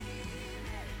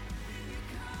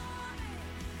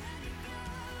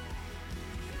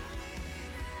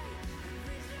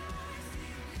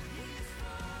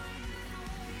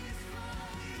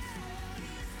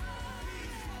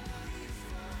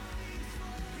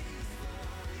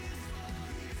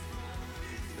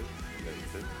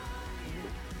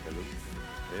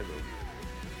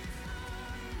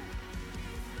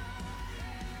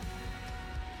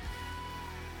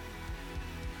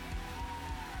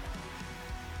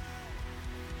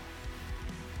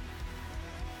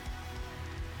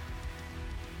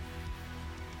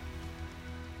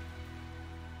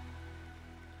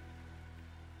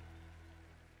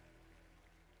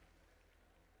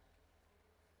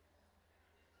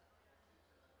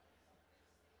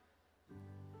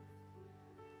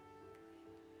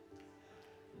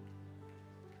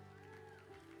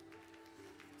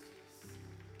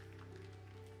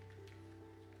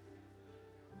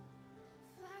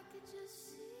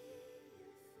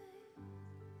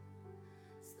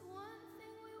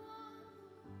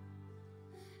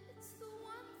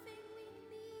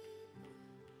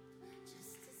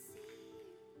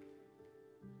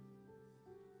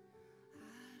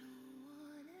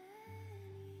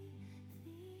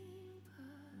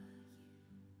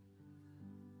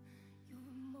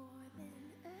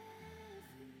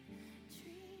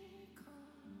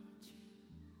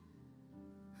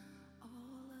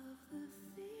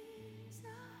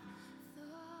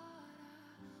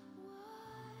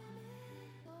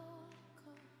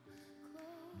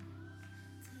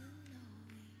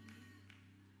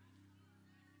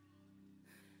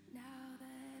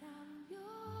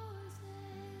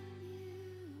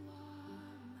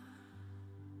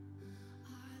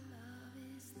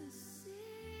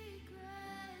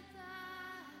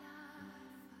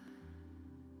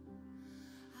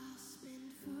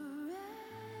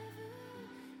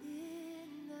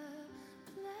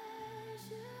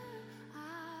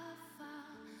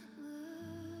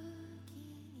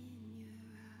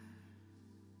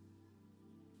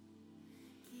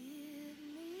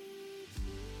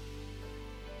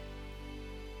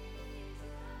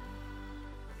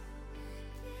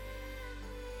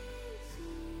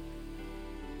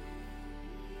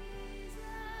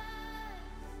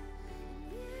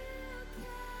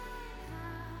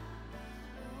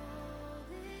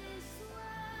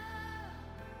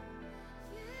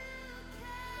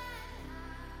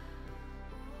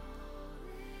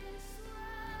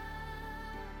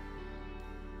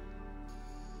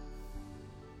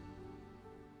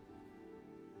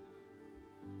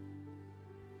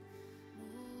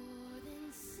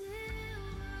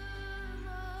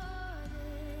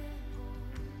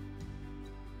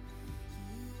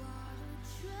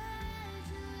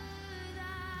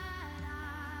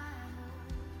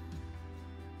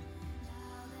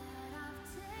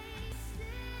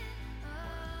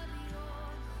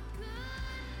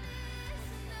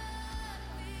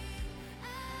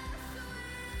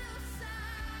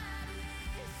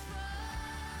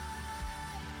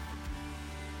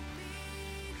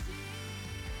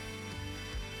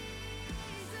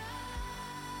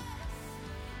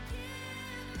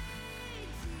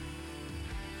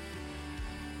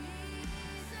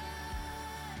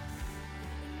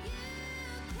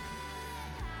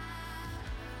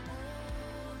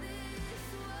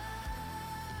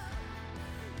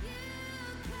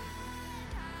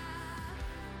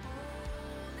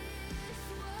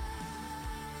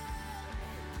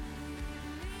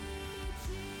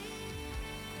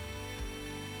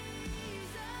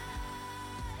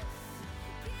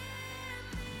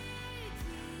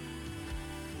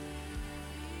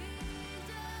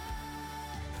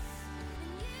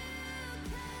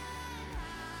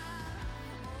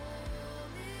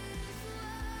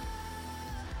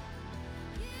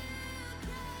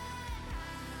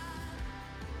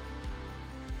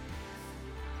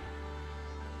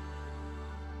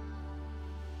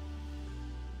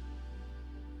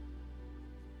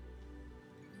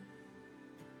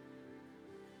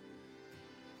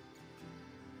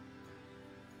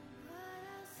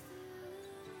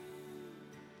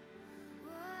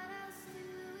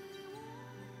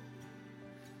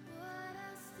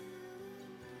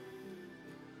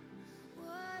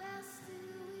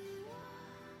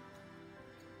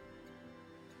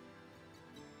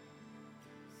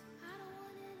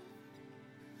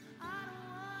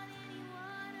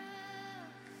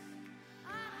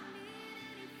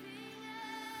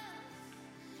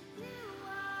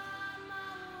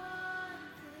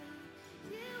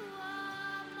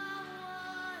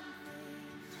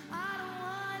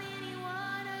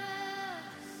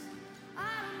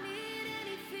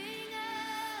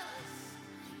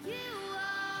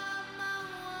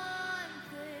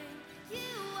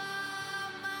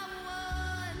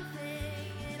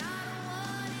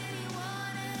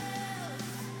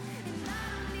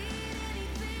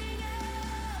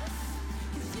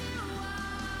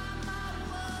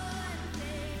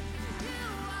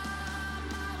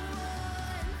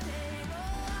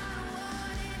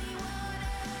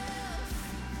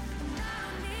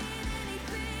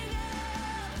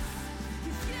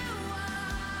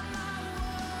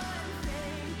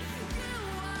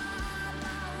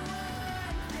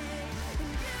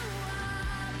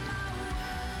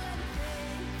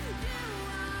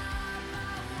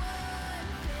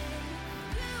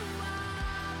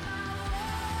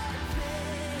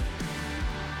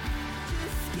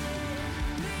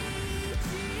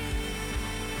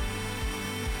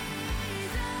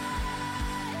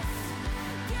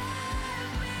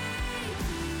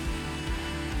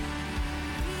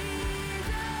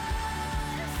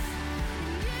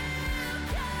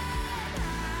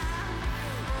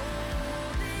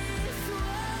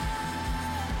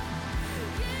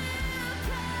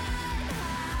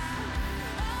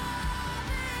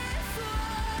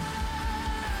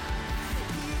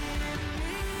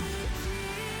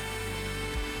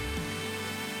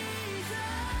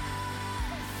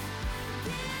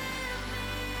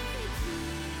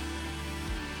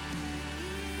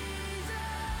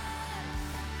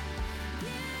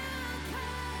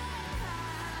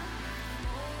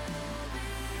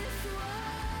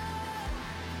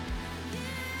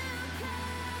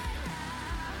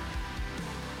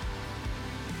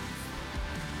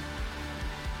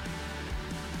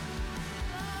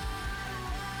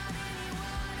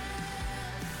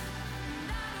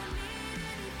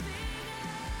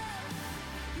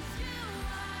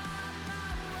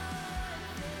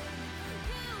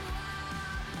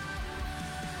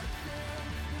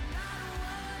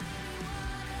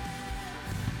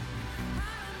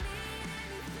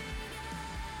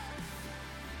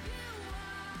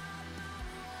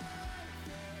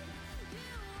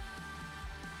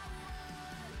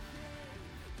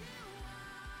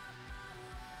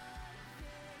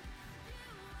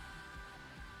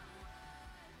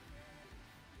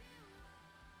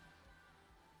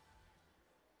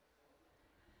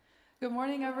Good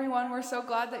morning, everyone. We're so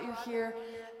glad that you're here.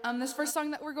 This first song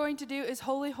that we're going to do is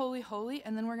Holy, Holy, Holy,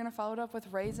 and then we're going to follow it up with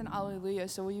Raise and Alleluia.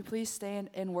 So will you please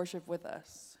stand and worship with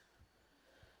us?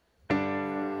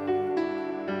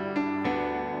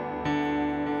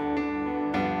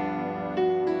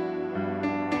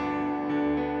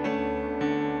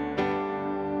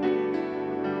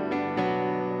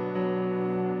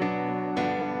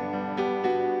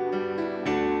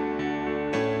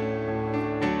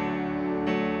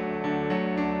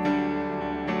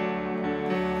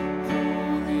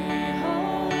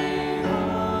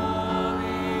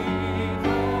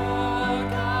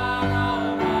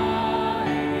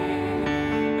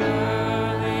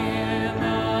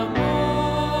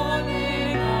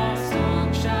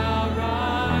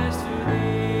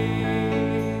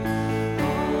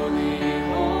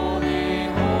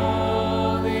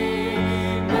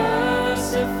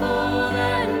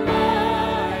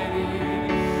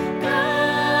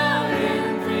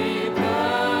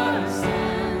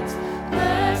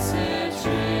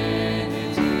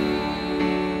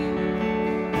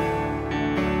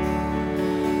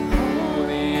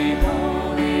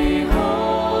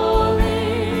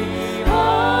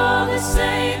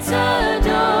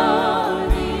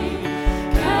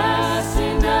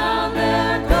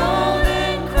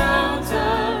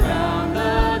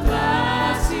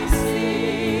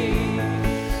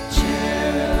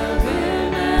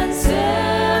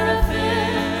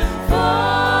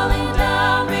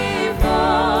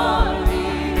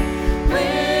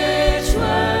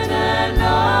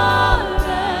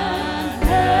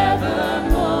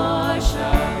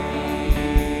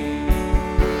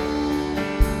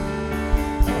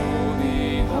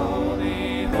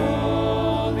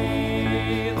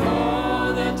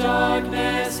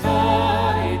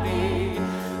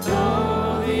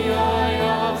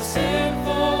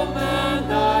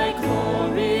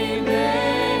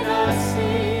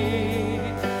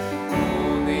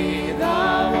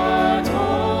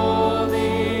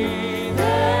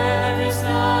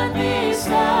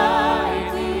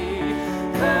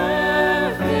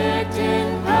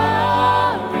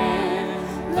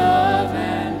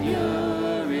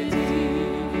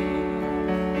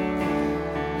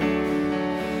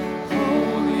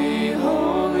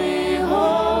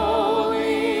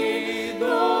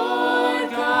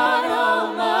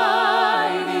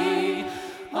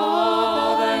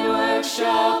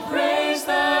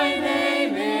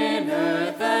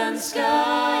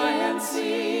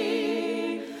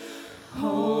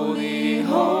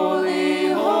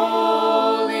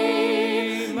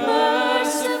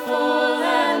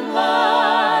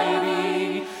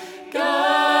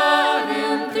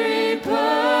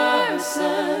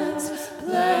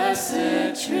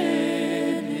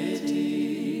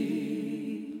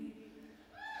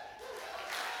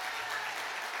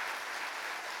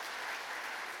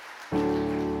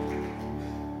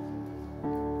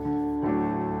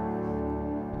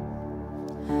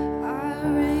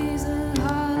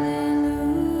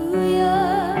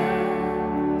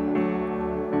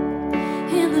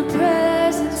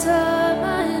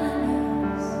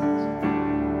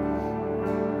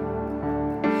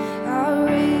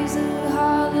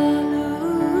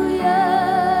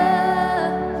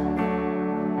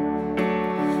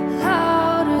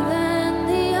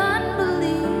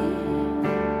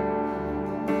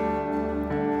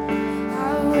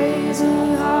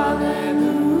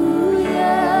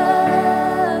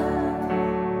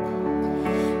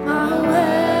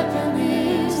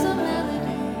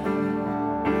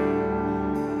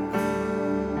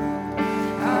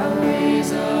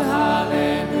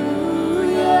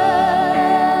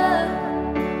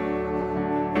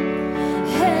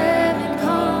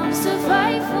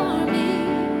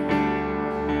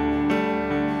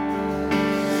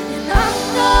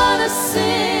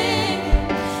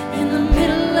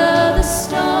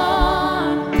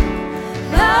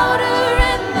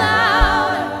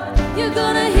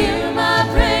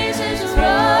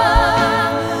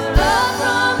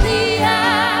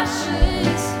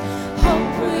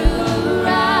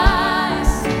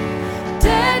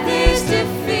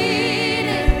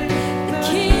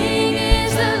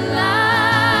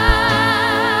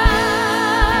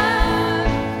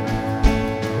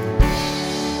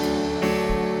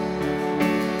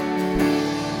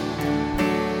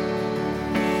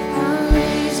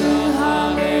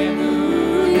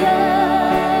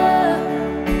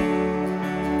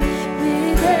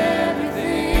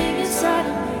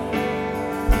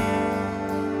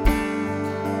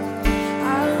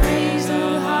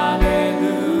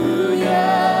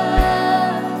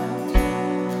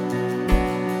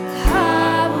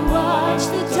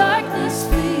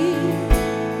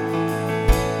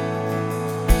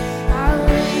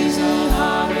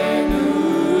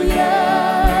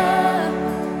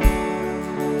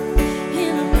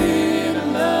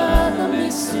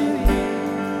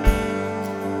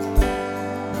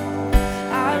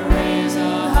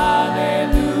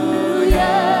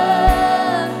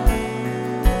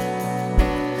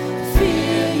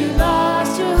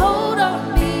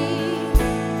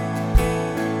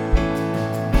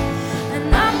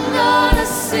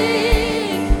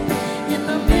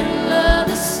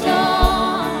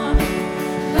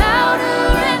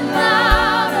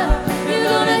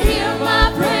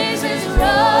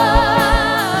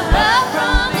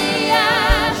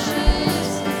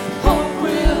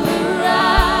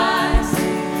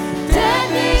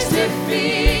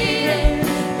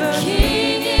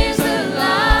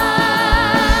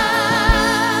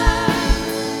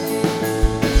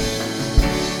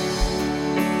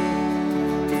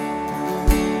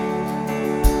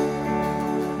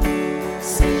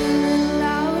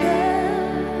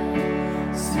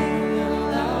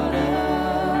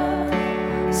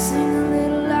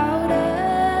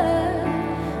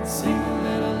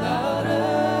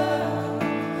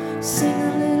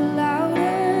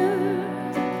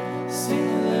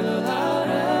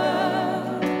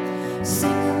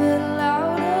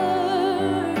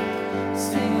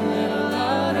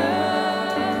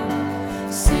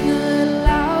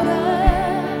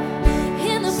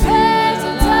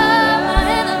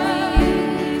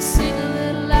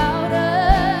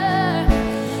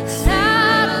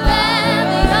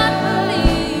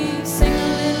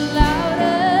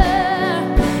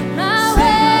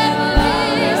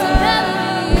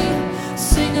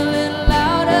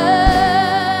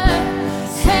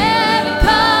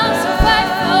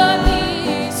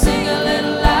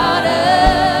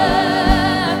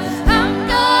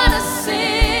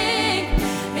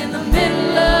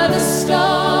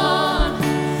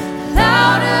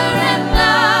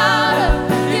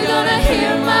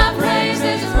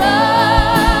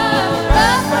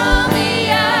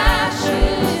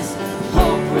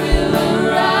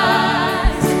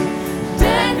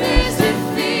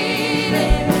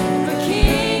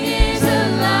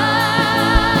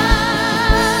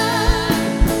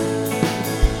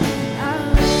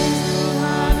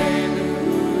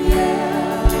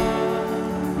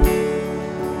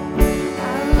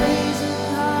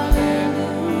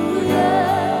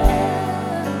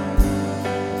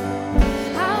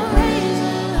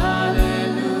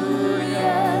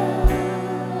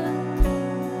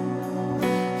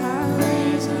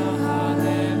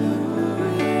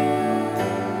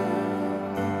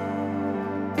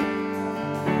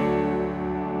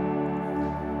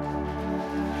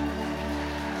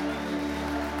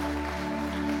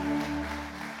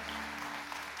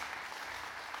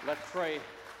 Let's pray.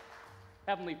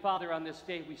 Heavenly Father, on this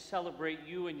day we celebrate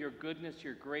you and your goodness,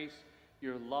 your grace,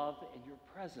 your love, and your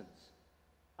presence.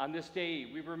 On this day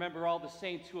we remember all the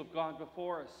saints who have gone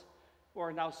before us, who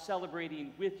are now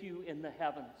celebrating with you in the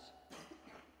heavens.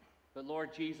 But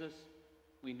Lord Jesus,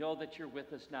 we know that you're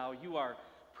with us now. You are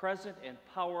present and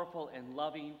powerful and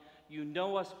loving. You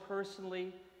know us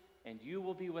personally, and you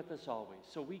will be with us always.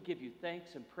 So we give you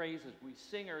thanks and praise as we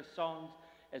sing our songs,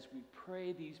 as we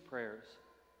pray these prayers.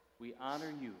 We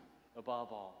honor you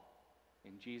above all.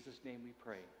 In Jesus' name we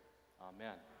pray.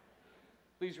 Amen.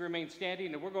 Please remain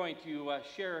standing, and we're going to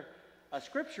share a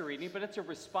scripture reading, but it's a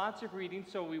responsive reading,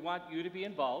 so we want you to be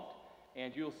involved,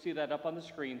 and you'll see that up on the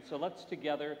screen. So let's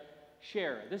together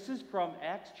share. This is from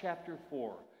Acts chapter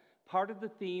 4, part of the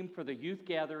theme for the youth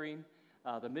gathering,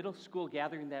 the middle school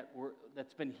gathering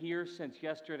that's been here since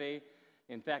yesterday.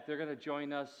 In fact, they're going to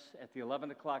join us at the 11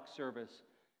 o'clock service.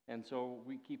 And so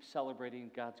we keep celebrating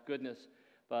God's goodness.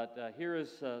 But here is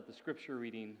the scripture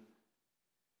reading.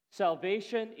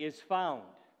 Salvation is found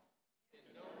in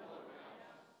no one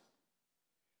else.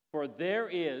 For there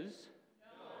is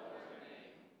no other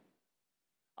name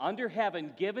under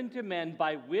heaven given to men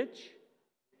by which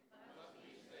we must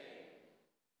be saved.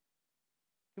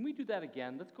 Can we do that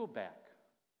again? Let's go back.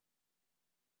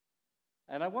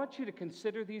 And I want you to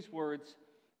consider these words.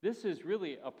 This is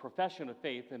really a profession of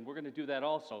faith, and we're going to do that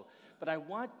also. But I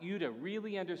want you to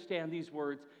really understand these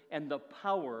words and the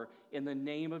power in the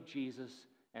name of Jesus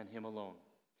and Him alone.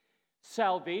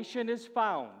 Salvation is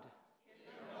found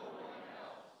in no one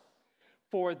else.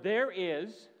 For there is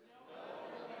no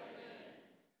other name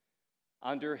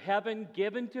under heaven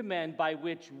given to men by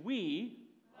which we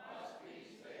must be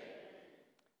saved.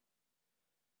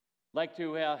 I'd like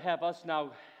to have us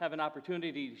now have an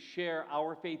opportunity to share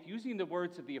our faith using the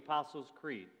words of the Apostles'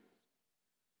 Creed.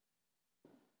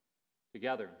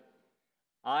 Together,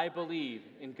 I believe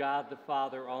in God the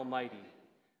Father Almighty,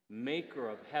 maker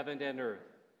of heaven and earth,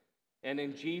 and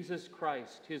in Jesus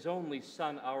Christ, His only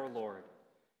Son, our Lord,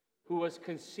 who was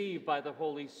conceived by the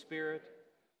Holy Spirit,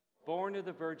 born of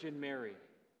the Virgin Mary,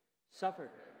 suffered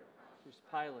under Pontius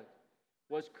Pilate,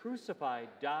 was crucified,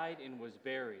 died, and was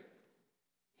buried.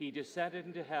 He descended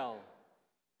into hell.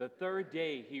 The third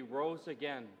day He rose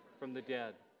again from the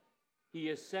dead. He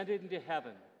ascended into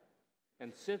heaven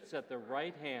and sits at the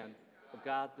right hand of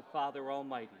God the Father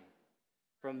Almighty.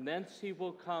 From thence He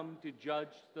will come to judge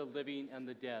the living and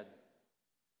the dead.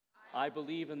 I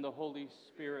believe in the Holy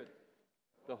Spirit,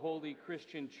 the holy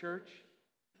Christian Church,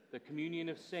 the communion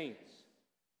of saints,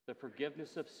 the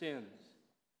forgiveness of sins,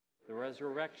 the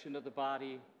resurrection of the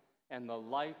body, and the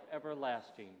life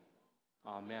everlasting.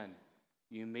 Amen.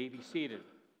 You may be seated.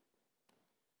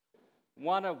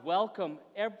 Want to welcome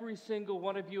every single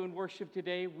one of you in worship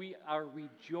today. We are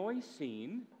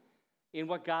rejoicing in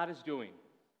what God is doing.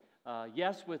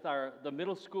 Yes, with the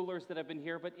middle schoolers that have been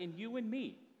here, but in you and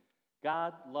me.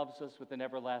 God loves us with an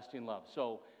everlasting love.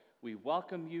 So we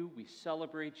welcome you, we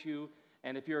celebrate you,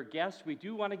 and if you're a guest, we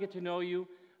do want to get to know you.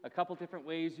 A couple different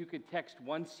ways. You could text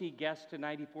 1C guest to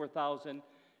 94,000.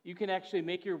 You can actually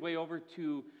make your way over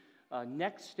to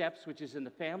Next Steps, which is in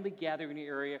the family gathering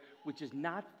area, which is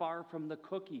not far from the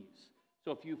cookies.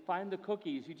 So if you find the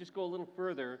cookies, you just go a little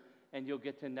further and you'll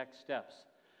get to Next Steps.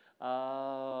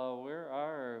 Where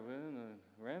are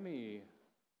Remy,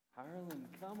 Harlan?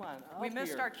 Come on up. We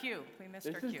missed here. our cue. We missed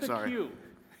our cue. This is the cue.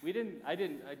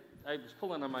 I was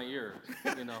pulling on my ear,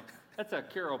 you know. That's a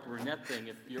Carol Burnett thing,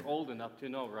 if you're old enough to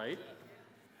know, right?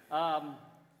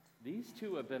 These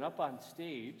two have been up on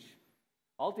stage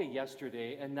all day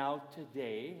yesterday and now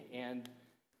today, and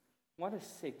I want to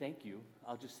say thank you.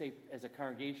 I'll just say as a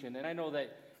congregation, and I know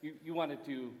that you wanted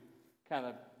to kind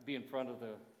of be in front of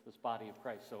this body of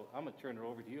Christ, so I'm going to turn it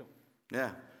over to you.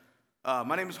 Yeah.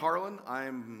 My name is Harlan.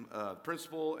 I'm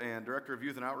principal and director of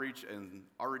youth and outreach in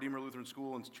Our Redeemer Lutheran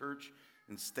School and Church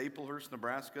in Staplehurst,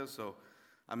 Nebraska, so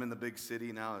I'm in the big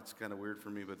city now. It's kind of weird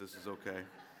for me, but this is okay.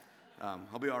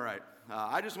 I'll be all right.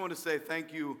 I just want to say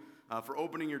thank you for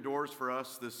opening your doors for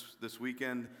us this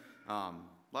weekend. A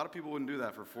lot of people wouldn't do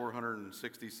that for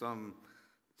 460-some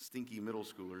stinky middle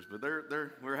schoolers, but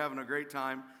we're having a great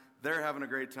time. They're having a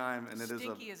great time, and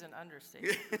Stinky is an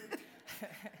understatement.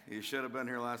 You should have been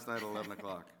here last night at 11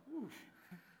 o'clock.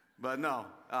 But no,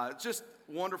 it's just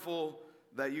wonderful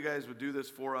that you guys would do this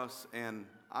for us, and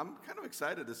I'm kind of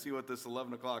excited to see what this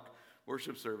 11 o'clock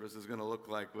worship service is going to look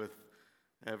like with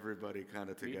everybody kind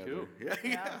of together. Me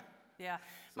too. Yeah.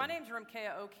 My name's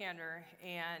Rumkea Okander,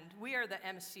 and we are the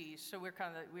MCs, so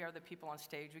we are the people on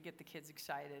stage. We get the kids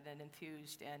excited and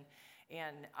enthused,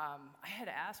 and I had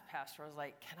asked Pastor, I was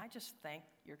like, can I just thank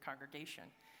your congregation?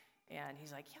 And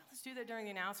he's like, yeah, let's do that during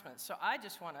the announcement. So I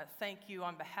just want to thank you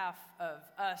on behalf of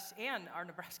us and our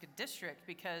Nebraska district,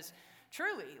 because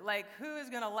truly, like, who is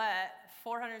going to let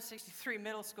 463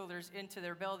 middle schoolers into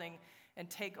their building and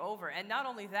take over? And not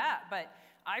only that, but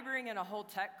I bring in a whole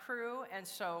tech crew, and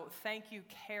so thank you,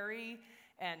 Carrie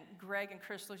and Greg and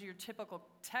Crystal, your typical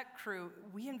tech crew.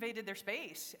 We invaded their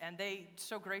space, and they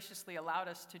so graciously allowed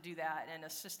us to do that and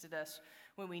assisted us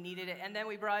when we needed it. And then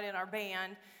we brought in our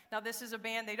band. Now, this is a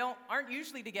band, they aren't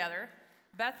usually together.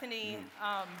 Bethany,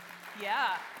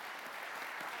 yeah.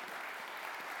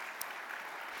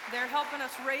 They're helping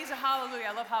us raise a hallelujah.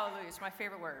 I love hallelujah. It's my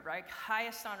favorite word, right?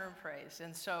 Highest honor and praise.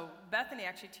 And so Bethany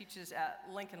actually teaches at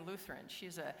Lincoln Lutheran.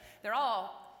 They're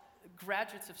all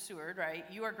graduates of Seward, right?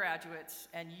 You are graduates,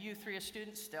 and you three are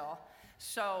students still.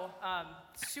 So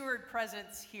Seward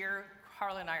presence here.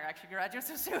 Harlan and I are actually graduates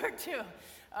of Seward too.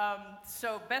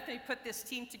 So Bethany put this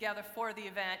team together for the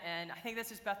event, and I think this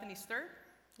is Bethany's third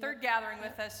gathering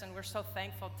with us, and we're so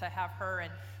thankful to have her,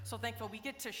 and so thankful we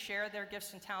get to share their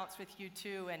gifts and talents with you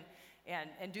too,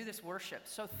 and do this worship.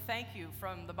 So thank you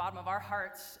from the bottom of our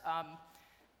hearts.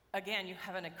 Again, you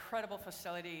have an incredible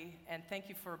facility, and thank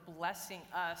you for blessing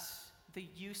us the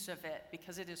use of it,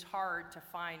 because it is hard to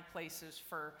find places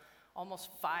for almost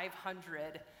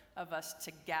 500 of us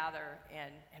to gather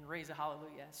and raise a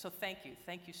hallelujah. So thank you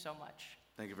so much.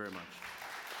 Thank you very much.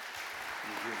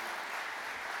 Thank you.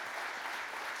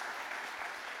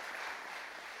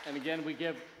 And again, we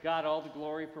give God all the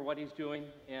glory for what he's doing,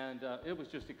 and it was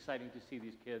just exciting to see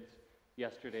these kids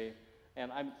yesterday.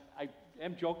 And I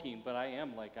am joking, but I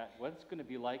am like, what's going to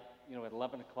be like, at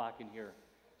 11 o'clock in here?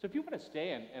 So if you want to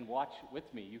stay and watch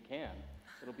with me, you can.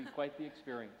 It'll be quite the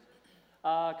experience.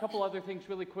 A couple other things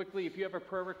really quickly. If you have a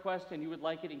prayer request and you would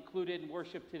like it included in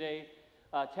worship today,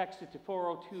 text it to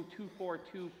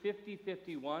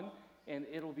 402-242-5051, and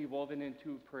it'll be woven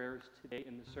into prayers today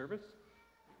in the service.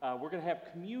 We're going to have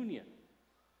communion.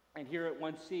 And here at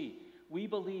 1C, we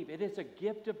believe it is a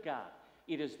gift of God.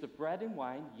 It is the bread and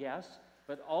wine, yes,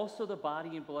 but also the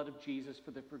body and blood of Jesus for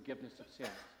the forgiveness of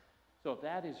sins. So if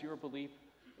that is your belief,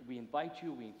 we invite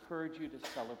you, we encourage you to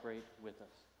celebrate with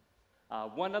us.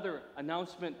 One other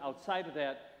announcement outside of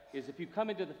that is if you come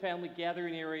into the family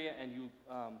gathering area and you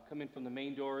come in from the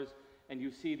main doors and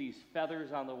you see these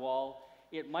feathers on the wall,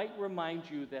 it might remind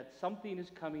you that something is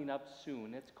coming up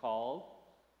soon. It's called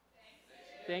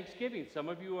Thanksgiving. Some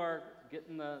of you are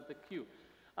getting the cue.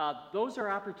 Those are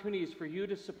opportunities for you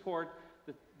to support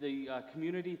the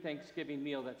community Thanksgiving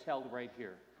meal that's held right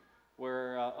here,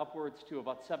 where upwards to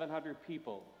about 700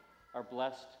 people are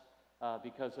blessed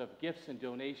because of gifts and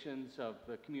donations of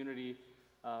the community.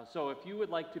 So if you would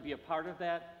like to be a part of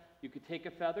that, you could take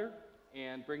a feather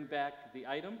and bring back the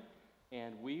item,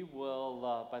 and we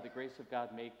will, by the grace of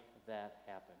God, make that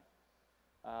happen.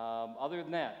 Other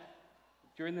than that,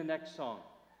 during the next song,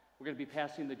 we're going to be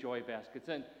passing the joy baskets.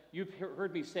 And you've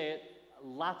heard me say it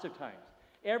lots of times.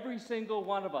 Every single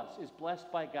one of us is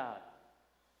blessed by God.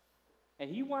 And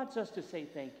he wants us to say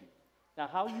thank you. Now,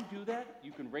 how you do that?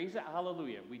 You can raise a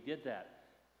hallelujah. We did that.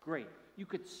 Great. You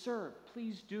could serve.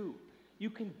 Please do. You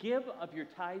can give of your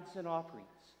tithes and offerings.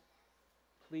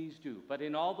 Please do. But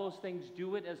in all those things,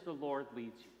 do it as the Lord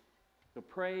leads you. So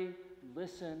pray,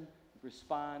 listen,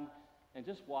 respond, and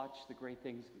just watch the great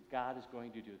things God is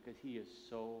going to do, because he is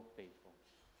so faithful.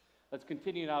 Let's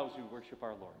continue now as we worship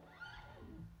our Lord.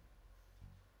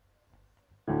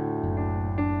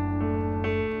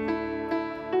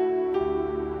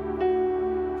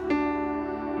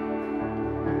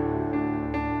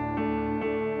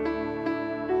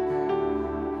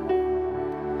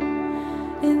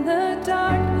 In the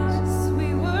darkness,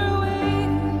 we were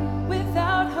waiting,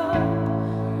 without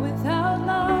hope, without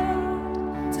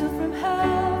light, till from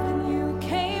heaven you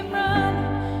came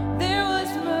running. There was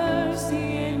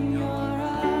mercy in your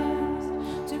eyes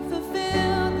to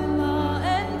fulfill the law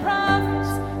and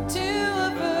prophets. To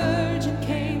a virgin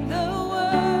came the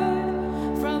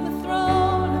word from the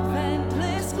throne of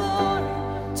endless glory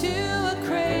to a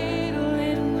cradle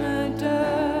in the dirt.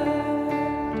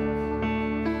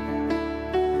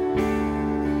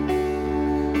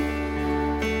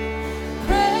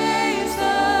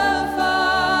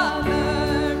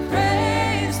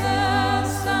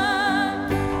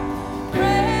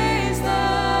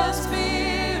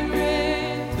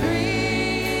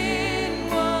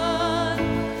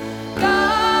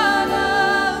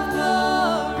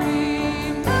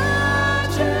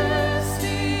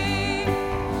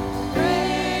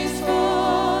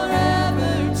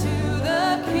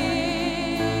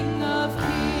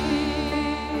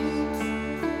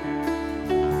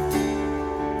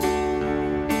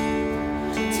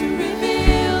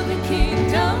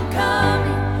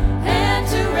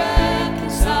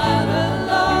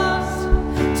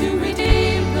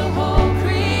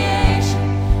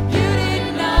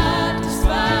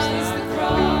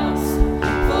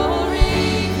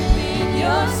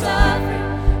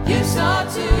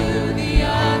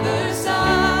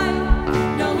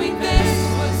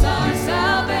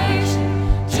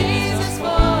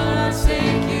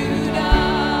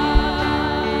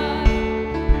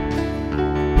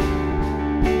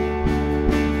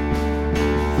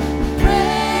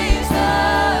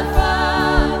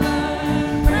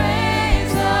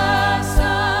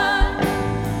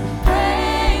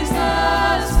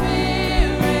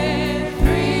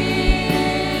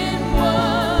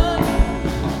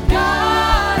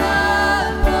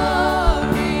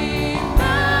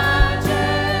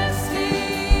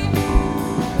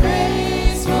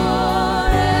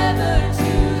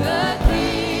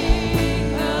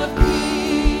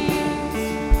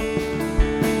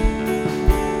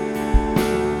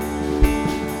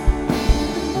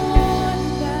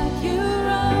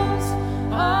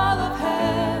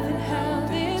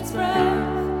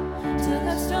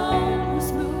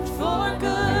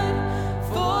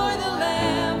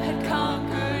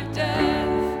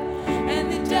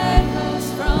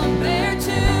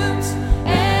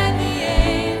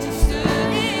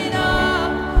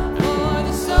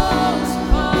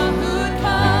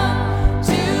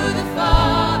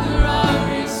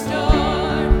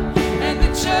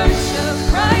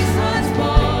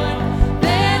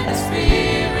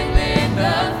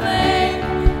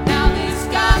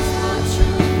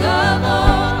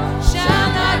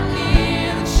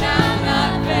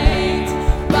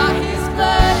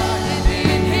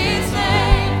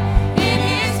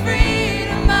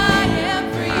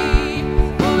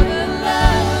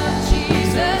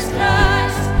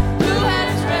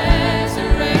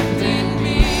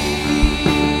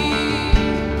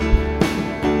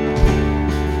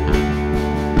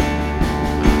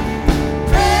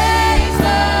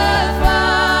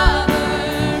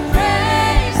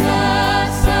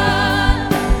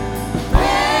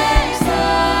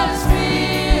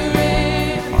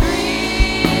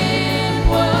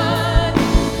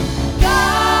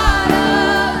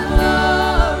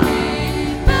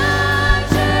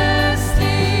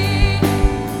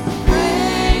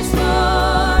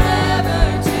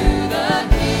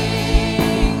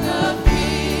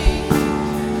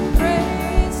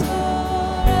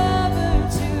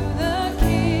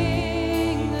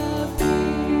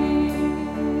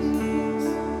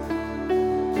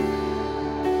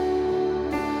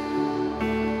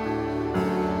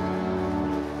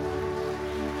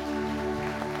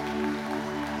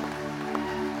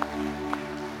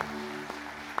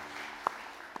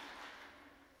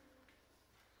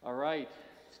 right,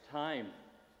 it's time.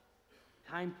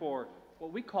 Time for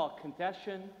what we call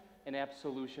confession and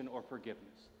absolution or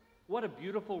forgiveness. What a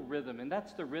beautiful rhythm, and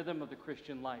that's the rhythm of the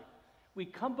Christian life. We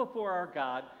come before our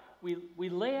God, we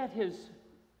lay at his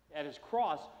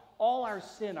cross all our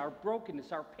sin, our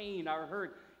brokenness, our pain, our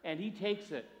hurt, and he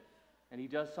takes it, and he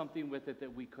does something with it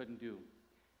that we couldn't do.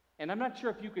 And I'm not sure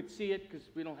if you could see it because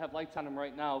we don't have lights on them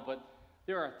right now, but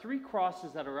there are 3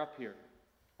 crosses that are up here.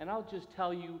 And I'll just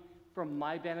tell you from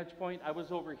my vantage point, I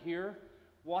was over here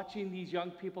watching these young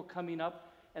people coming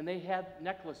up, and they had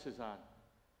necklaces on.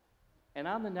 And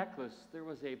on the necklace, there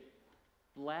was a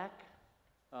black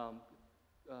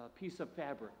piece of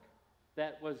fabric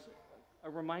that was a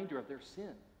reminder of their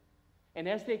sin. And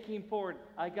as they came forward,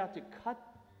 I got to cut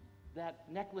that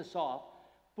necklace off,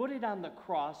 put it on the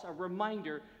cross, a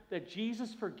reminder that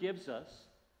Jesus forgives us.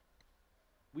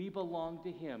 We belong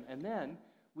to him. And then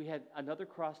we had another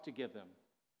cross to give them,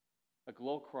 a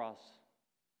glow cross.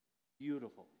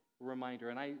 Beautiful reminder.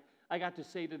 And I got to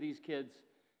say to these kids,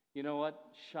 you know what?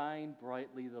 Shine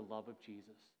brightly the love of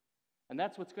Jesus. And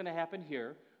that's what's going to happen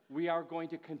here. We are going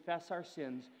to confess our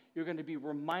sins. You're going to be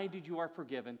reminded you are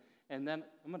forgiven. And then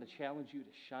I'm going to challenge you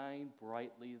to shine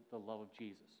brightly the love of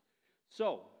Jesus.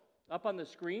 So, up on the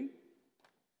screen,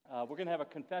 we're going to have a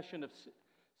confession of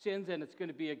sins, and it's going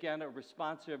to be, again, a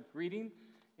responsive reading.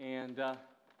 And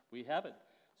we have it.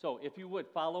 So, if you would,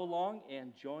 follow along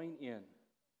and join in.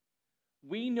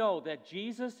 We know that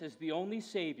Jesus is the only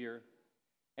Savior,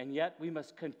 and yet we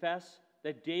must confess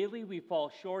that daily we fall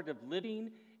short of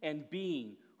living and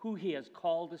being who he has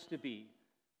called us to be.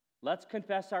 Let's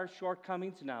confess our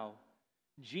shortcomings now.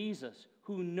 Jesus,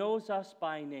 who knows us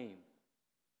by name,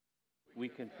 we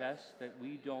confess that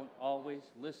we don't always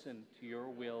listen to your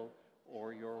will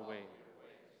or your way.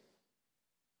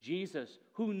 Jesus,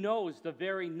 who knows the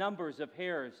very numbers of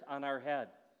hairs on our head,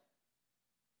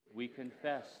 we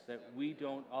confess that we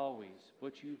don't always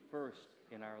put you first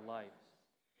in our lives.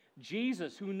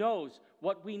 Jesus, who knows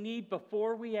what we need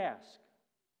before we ask,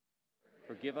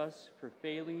 forgive us for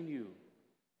failing you,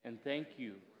 and thank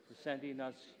you for sending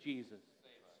us Jesus.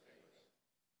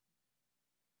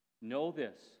 Know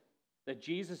this, that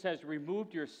Jesus has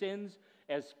removed your sins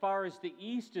as far as the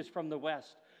east is from the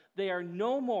west. They are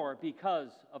no more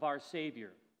because of our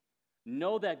Savior.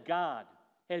 Know that God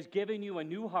has given you a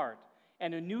new heart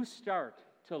and a new start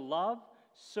to love,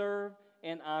 serve,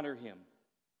 and honor him.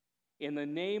 In the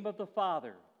name of the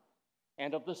Father,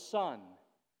 and of the Son,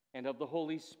 and of the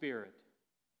Holy Spirit.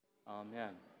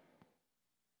 Amen.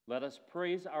 Let us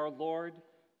praise our Lord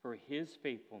for his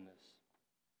faithfulness.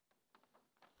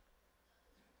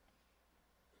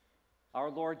 Our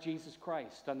Lord Jesus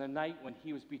Christ, on the night when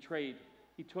he was betrayed,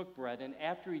 he took bread, and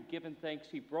after he'd given thanks,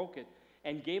 he broke it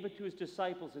and gave it to his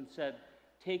disciples and said,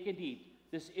 "Take and eat.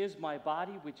 This is my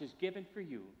body, which is given for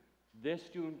you. This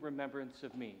do in remembrance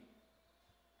of me."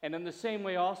 And in the same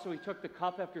way also he took the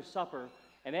cup after supper,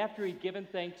 and after he'd given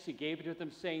thanks, he gave it to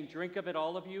them, saying, "Drink of it,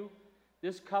 all of you.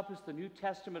 This cup is the New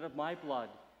Testament of my blood,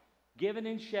 given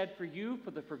and shed for you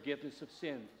for the forgiveness of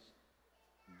sins.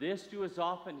 This do as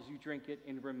often as you drink it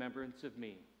in remembrance of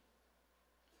me.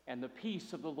 And the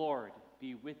peace of the Lord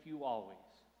be with you always."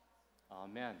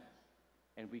 Amen.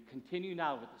 And we continue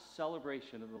now with the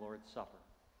celebration of the Lord's Supper.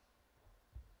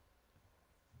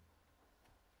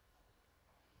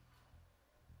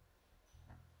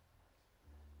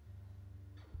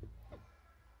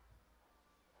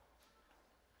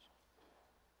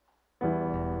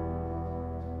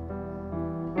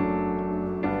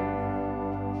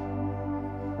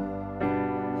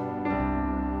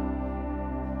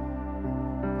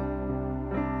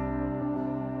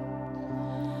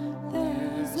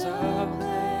 There's a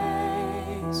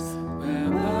place where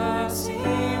mercy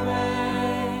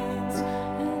reigns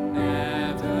and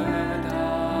never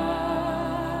dies.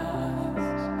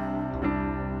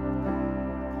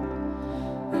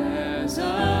 There's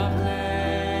a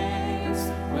place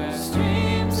where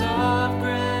streams of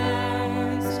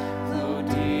grace flow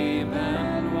deep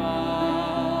and wide,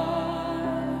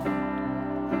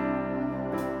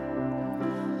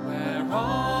 where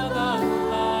all the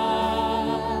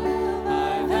love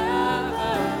I've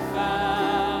ever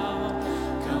found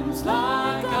comes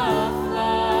like a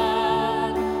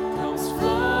flood, comes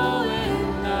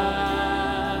flowing down.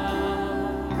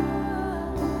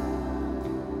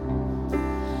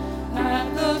 At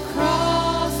the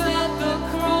cross,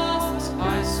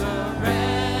 I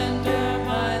surrender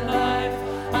my life.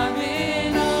 I'm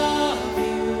in awe of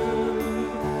you.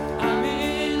 I'm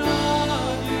in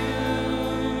awe of you.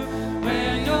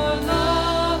 When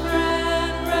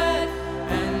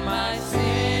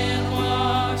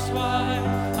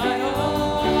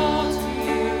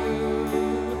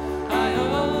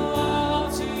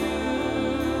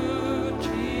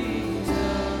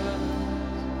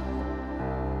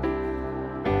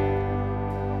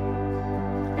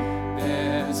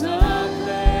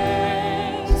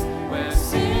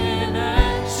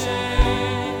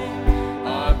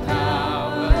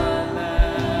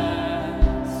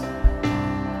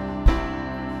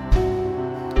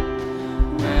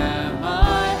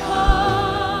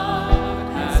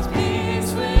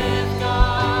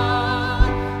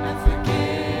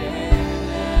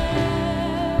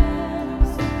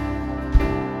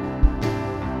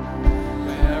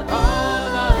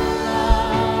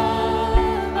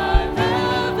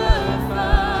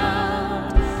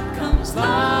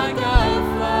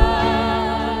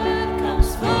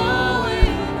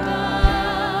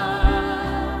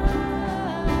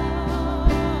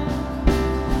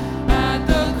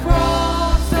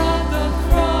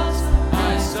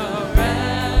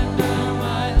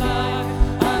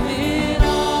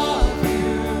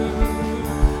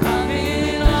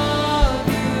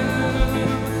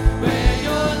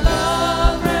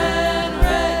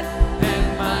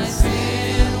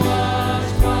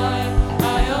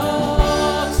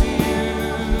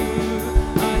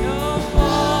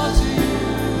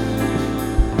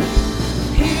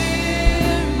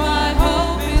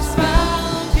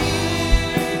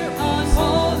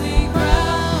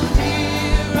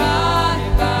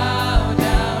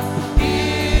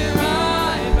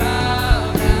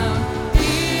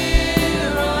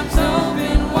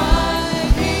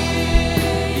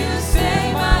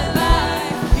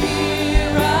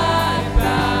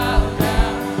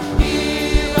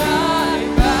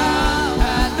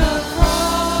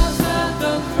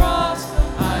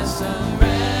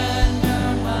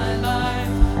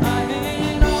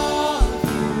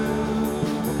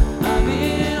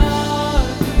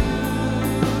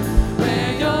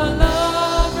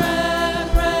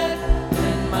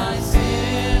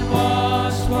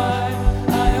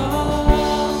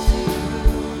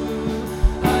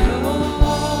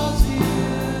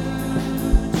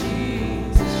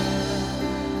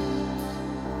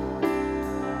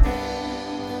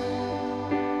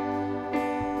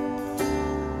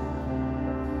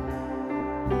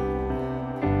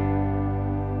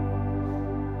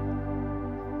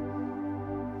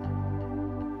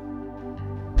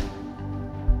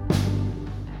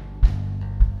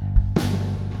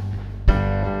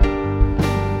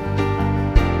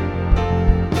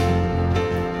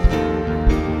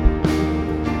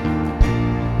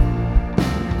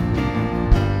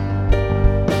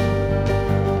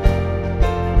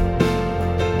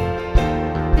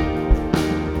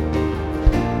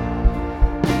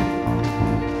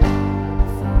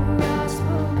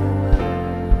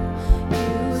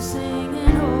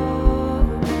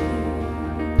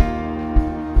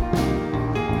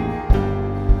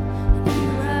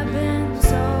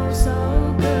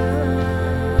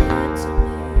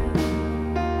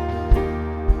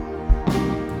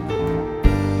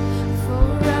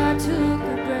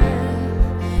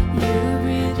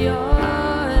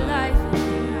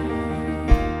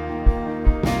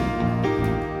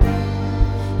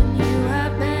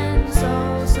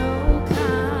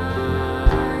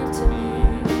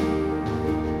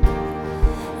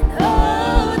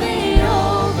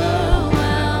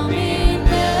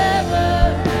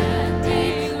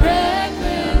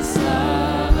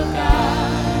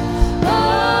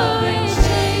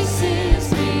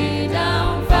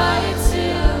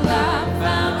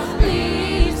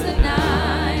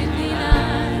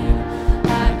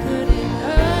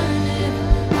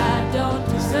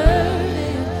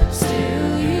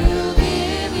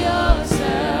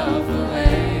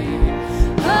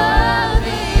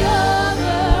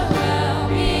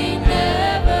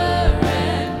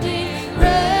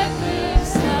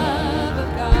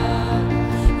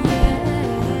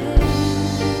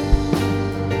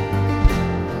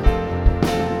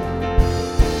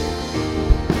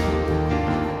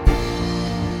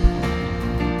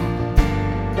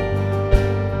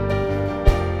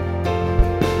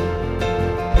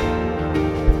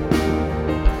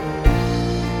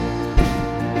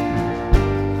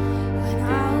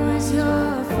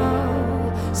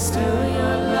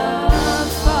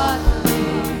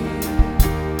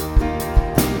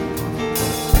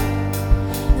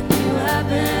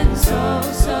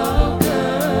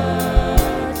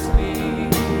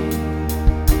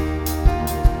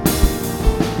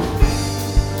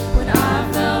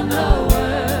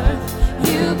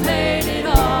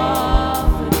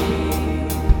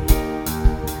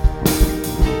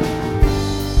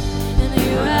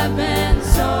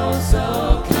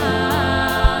so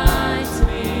kind to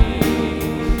me.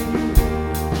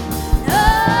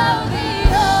 Oh,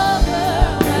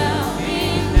 the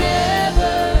overwhelming,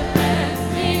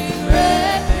 never-ending,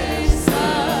 reckless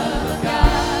love of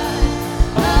God.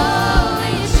 Oh,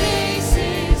 it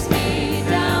chases me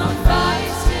down,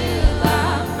 fights till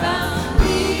I'm found,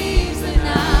 leaves the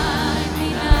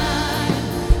 99.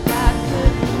 I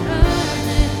couldn't earn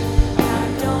it, I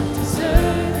don't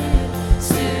deserve it.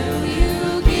 Still,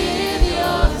 you give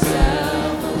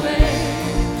yourself away.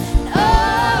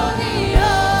 Oh, the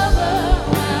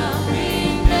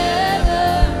overwhelming,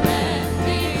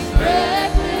 never-ending,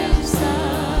 reckless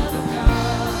love of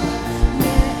God.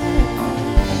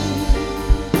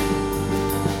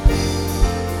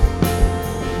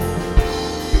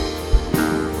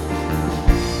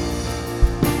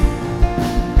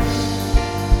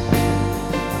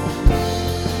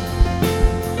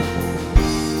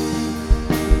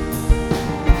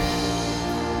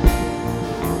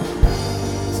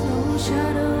 There's no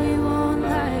shadow you won't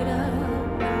light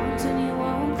up, mountain you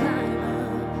won't climb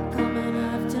up, coming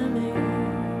after me.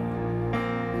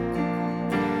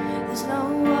 There's no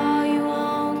wall you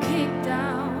won't kick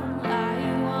down, lie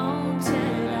you won't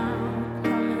tear down,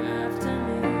 coming after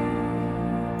me.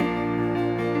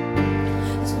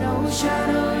 There's no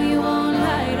shadow you won't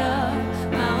light up,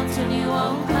 mountain you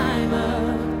won't climb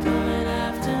up, coming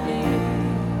after me.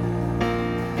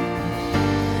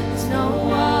 There's no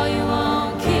wall you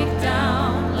won't kick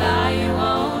down, lie you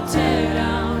won't tear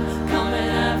down, coming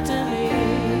after me.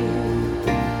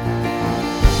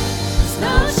 There's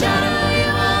no shadow you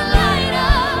won't light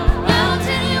up,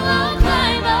 mountain you won't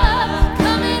climb up,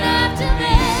 coming after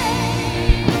me.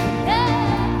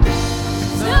 Yeah.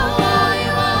 There's no wall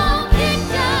you won't kick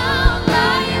down,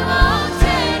 lie you won't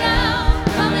tear down,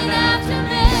 coming after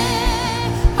me.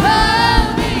 Oh,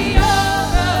 the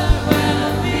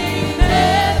overwhelming,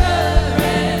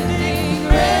 never-ending,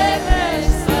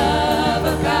 reckless love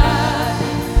of God.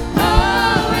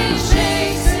 Oh, it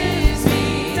chases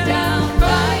me down,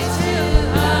 fights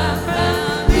till I'm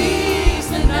found, leaves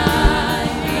the 99.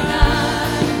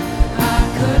 I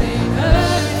couldn't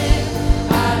earn it,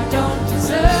 I don't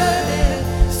deserve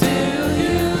it. Still,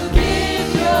 you give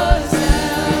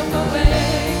yourself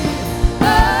away.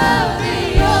 Oh,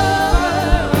 the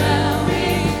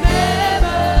overwhelming,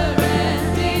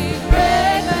 never-ending,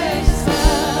 reckless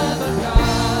love of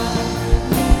God.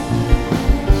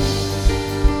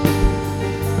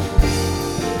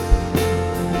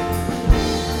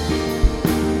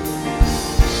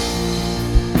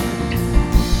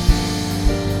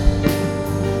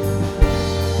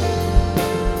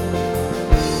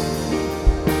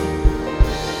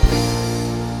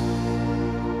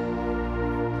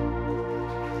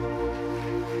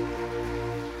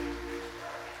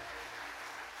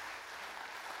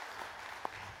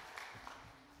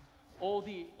 Oh,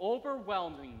 the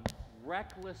overwhelming,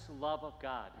 reckless love of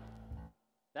God.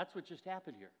 That's what just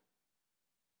happened here.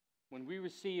 When we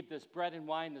receive this bread and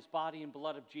wine, this body and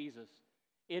blood of Jesus,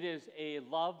 it is a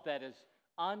love that is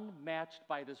unmatched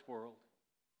by this world.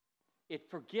 It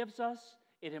forgives us,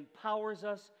 it empowers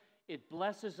us, it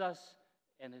blesses us,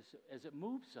 and as it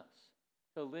moves us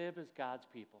to live as God's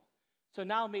people. So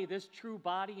now may this true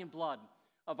body and blood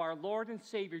of our Lord and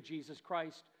Savior Jesus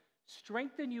Christ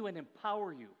strengthen you and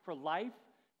empower you for life,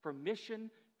 for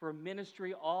mission, for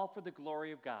ministry, all for the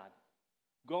glory of God.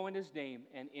 Go in his name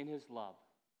and in his love.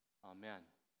 Amen.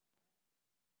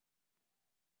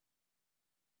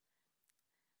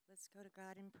 Let's go to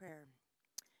God in prayer.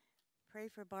 Pray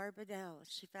for Barb Adele.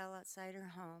 She fell outside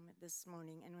her home this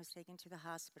morning and was taken to the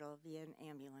hospital via an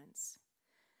ambulance.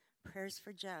 Prayers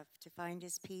for Jeff to find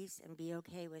his peace and be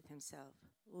okay with himself.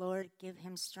 Lord, give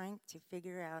him strength to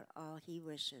figure out all he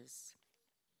wishes.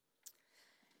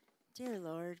 Dear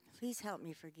Lord, please help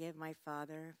me forgive my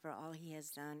father for all he has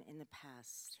done in the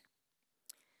past.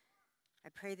 I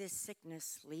pray this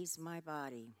sickness leaves my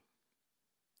body.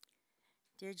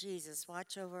 Dear Jesus,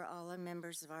 watch over all the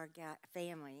members of our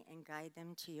family and guide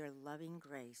them to your loving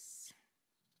grace.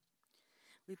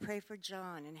 We pray for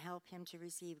John and help him to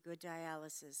receive good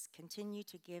dialysis. Continue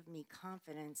to give me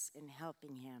confidence in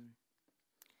helping him.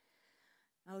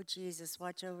 Oh, Jesus,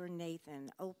 watch over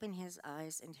Nathan. Open his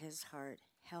eyes and his heart.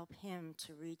 Help him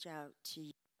to reach out to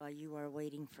you while you are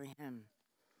waiting for him.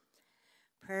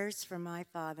 Prayers for my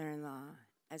father-in-law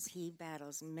as he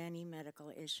battles many medical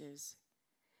issues.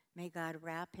 May God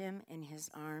wrap him in his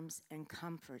arms and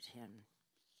comfort him.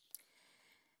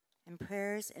 And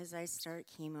prayers as I start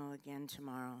chemo again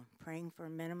tomorrow, praying for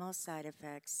minimal side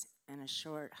effects and a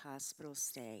short hospital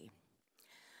stay.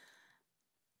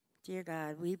 Dear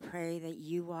God, we pray that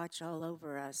you watch all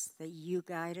over us, that you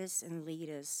guide us and lead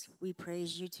us. We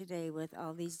praise you today with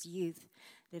all these youth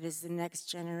that is the next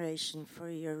generation for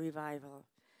your revival.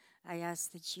 I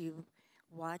ask that you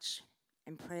watch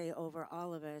and pray over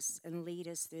all of us and lead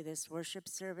us through this worship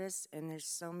service. And there's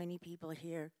so many people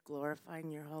here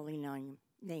glorifying your holy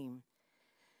name.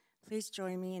 Please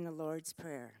join me in the Lord's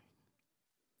Prayer.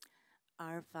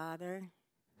 Our Father,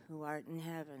 who art in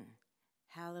heaven,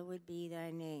 hallowed be thy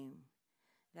name.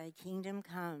 Thy kingdom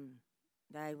come,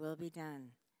 thy will be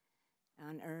done,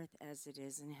 on earth as it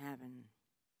is in heaven.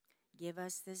 Give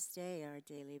us this day our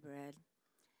daily bread,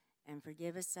 and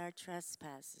forgive us our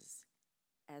trespasses,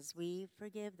 as we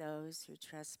forgive those who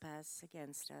trespass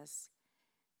against us.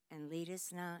 And lead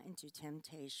us not into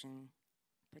temptation,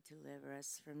 but deliver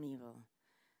us from evil.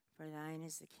 For thine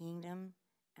is the kingdom,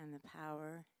 and the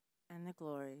power, and the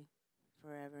glory,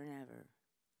 forever and ever.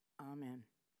 Amen.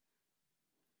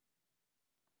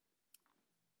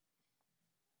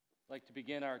 I'd like to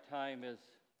begin our time as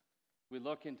we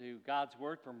look into God's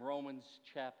Word from Romans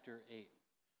chapter 8.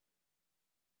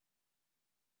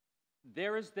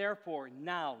 There is therefore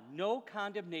now no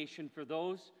condemnation for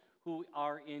those who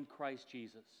are in Christ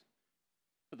Jesus.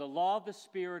 For the law of the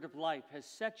Spirit of life has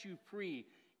set you free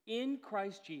in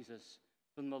Christ Jesus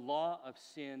from the law of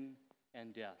sin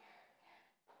and death.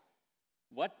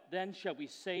 What then shall we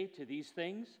say to these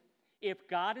things? If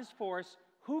God is for us,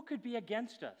 who could be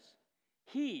against us?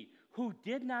 He who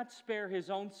did not spare his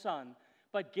own Son,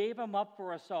 but gave him up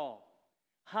for us all,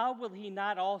 how will he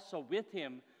not also with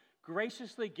him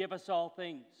graciously give us all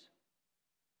things?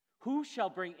 Who shall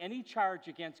bring any charge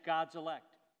against God's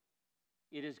elect?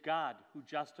 It is God who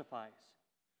justifies.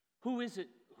 Who is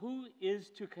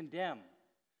to condemn?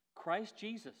 Christ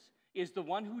Jesus is the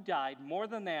one who died, more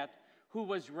than that, who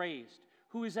was raised,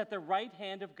 who is at the right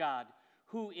hand of God,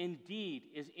 who indeed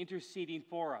is interceding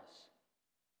for us.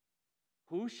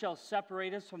 Who shall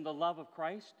separate us from the love of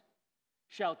Christ?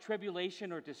 Shall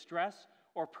tribulation or distress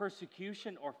or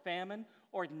persecution or famine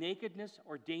or nakedness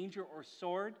or danger or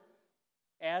sword?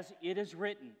 As it is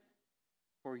written,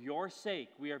 for your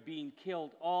sake we are being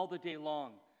killed all the day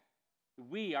long.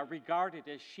 We are regarded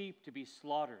as sheep to be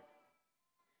slaughtered.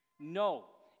 No,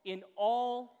 in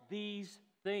all these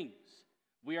things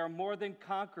we are more than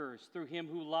conquerors through him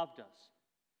who loved us.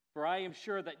 For I am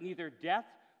sure that neither death,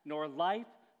 nor life,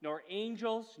 nor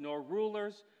angels, nor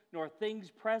rulers, nor things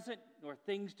present, nor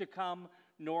things to come,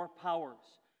 nor powers,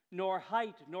 nor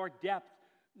height, nor depth,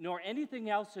 nor anything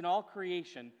else in all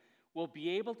creation will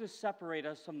be able to separate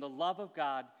us from the love of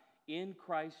God in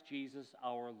Christ Jesus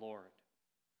our Lord.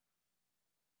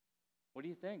 What do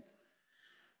you think?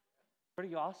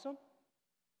 Pretty awesome?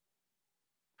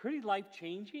 Pretty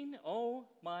life-changing? Oh,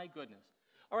 my goodness.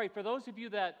 All right, for those of you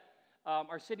that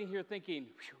are sitting here thinking,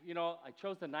 I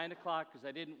chose the 9 o'clock because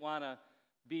I didn't want to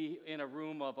be in a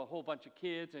room of a whole bunch of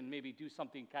kids and maybe do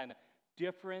something kind of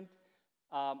different.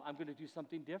 I'm going to do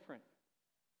something different.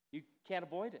 You can't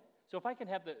avoid it. So if I can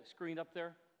have the screen up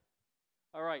there.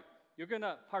 All right, you're going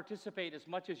to participate as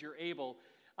much as you're able.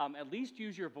 At least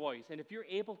use your voice. And if you're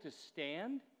able to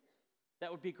stand,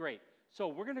 that would be great. So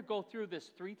we're going to go through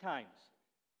this 3 times.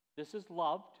 This is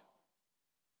loved.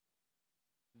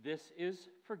 This is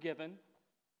forgiven.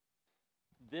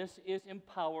 This is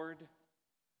empowered.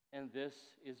 And this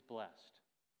is blessed.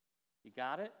 You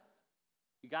got it?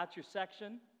 You got your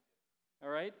section? All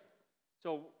right?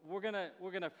 So we're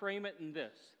gonna frame it in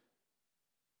this.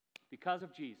 Because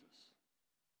of Jesus.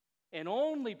 And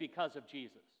only because of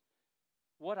Jesus.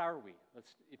 What are we?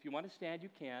 If you want to stand, you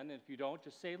can. And if you don't,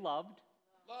 just say loved.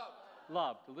 Loved.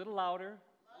 Loved. A little louder.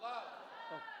 Loved.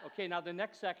 Okay, now the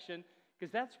next section,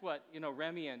 because that's what,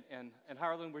 Remy and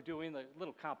Harlan were doing, the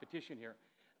little competition here.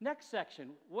 Next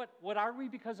section, what are we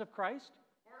because of Christ?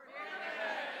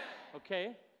 Forgiven.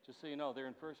 Okay, just so you know, they're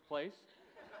in first place.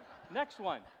 Next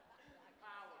one.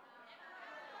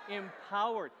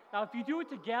 Empowered. Now, if you do it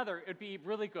together, it'd be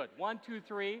really good. 1, 2,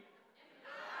 3. Empowered.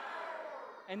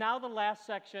 And now the last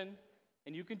section,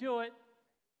 and you can do it.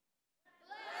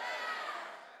 Blessed.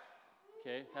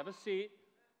 Okay, have a seat.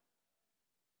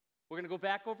 We're going to go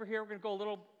back over here. We're going to go a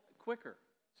little quicker.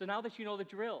 So now that you know the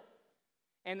drill.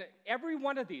 And every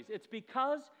one of these, it's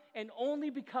because and only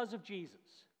because of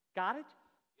Jesus. Got it?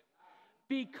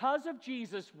 Because of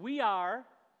Jesus, we are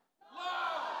Loved.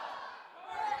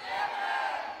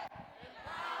 Forgiven.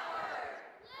 Empowered.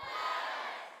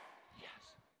 Blessed.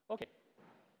 Yes. Okay.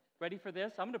 Ready for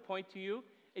this? I'm going to point to you.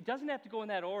 It doesn't have to go in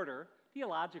that order.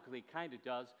 Theologically, it kind of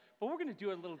does. But we're going to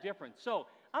do it a little different. So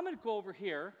I'm going to go over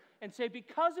here and say,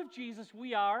 because of Jesus,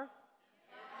 we are empowered.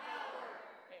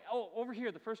 Oh, over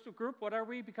here, the first group, what are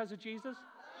we because of Jesus? Loved.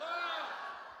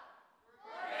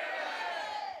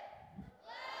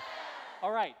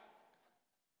 All right.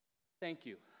 Thank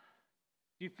you.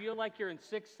 Do you feel like you're in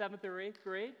 6th, 7th, or 8th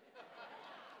grade?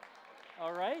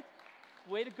 All right.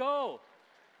 Way to go.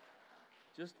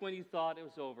 Just when you thought it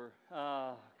was over.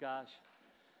 Oh, gosh.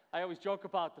 I always joke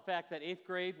about the fact that 8th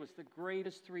grade was the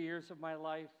greatest 3 years of my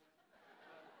life.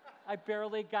 I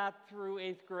barely got through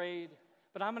 8th grade,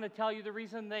 but I'm going to tell you the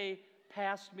reason they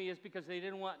passed me is because they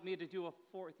didn't want me to do a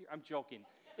 4th year. I'm joking.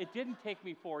 It didn't take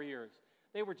me 4 years.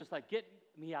 They were just like, get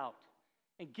me out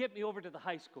and get me over to the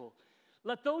high school.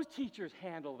 Let those teachers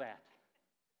handle that.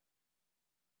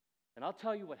 And I'll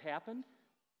tell you what happened.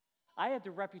 I had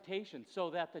the reputation so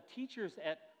that the teachers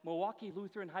at Milwaukee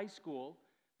Lutheran High School,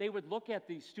 they would look at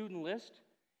the student list,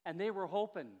 and they were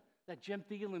hoping that Jim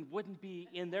Thielen wouldn't be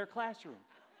in their classroom,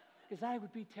 because I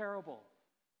would be terrible.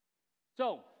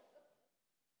 So,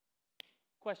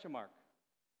 question mark.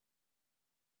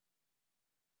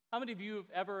 How many of you have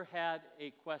ever had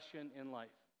a question in life?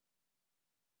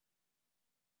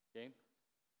 Okay.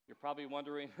 You're probably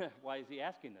wondering, why is he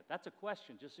asking that? That's a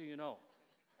question, just so you know.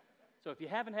 So if you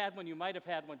haven't had one, you might have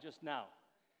had one just now.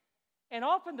 And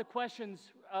often the questions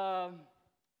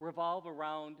revolve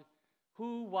around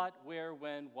who, what, where,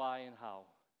 when, why, and how.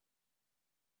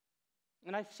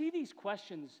 And I see these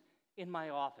questions in my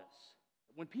office.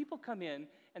 When people come in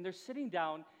and they're sitting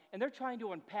down and they're trying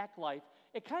to unpack life,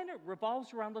 it kind of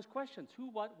revolves around those questions: who,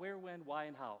 what, where, when, why,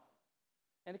 and how.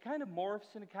 And it kind of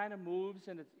morphs and it kind of moves,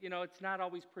 and it's not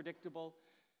always predictable.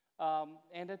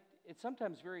 And it's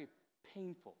sometimes very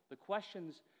painful. The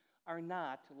questions are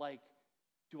not like,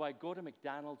 do I go to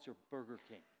McDonald's or Burger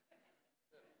King?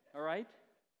 All right?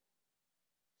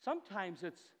 Sometimes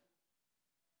it's,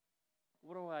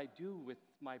 what do I do with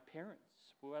my parents?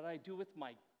 What do I do with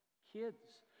my kids?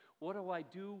 What do I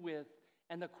do with,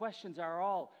 and the questions are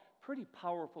all pretty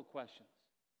powerful questions.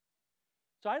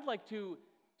 So I'd like to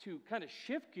kind of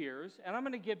shift gears, and I'm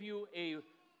going to give you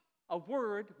a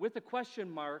word with a question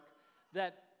mark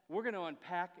that we're going to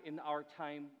unpack in our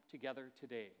time together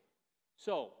today.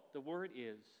 So the word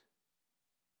is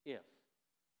if.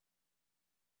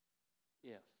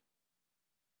 If.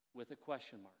 With a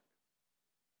question mark.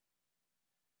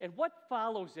 And what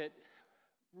follows it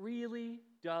really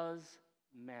does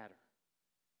matter.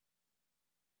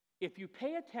 If you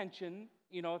pay attention,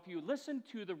 if you listen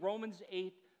to the Romans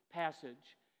 8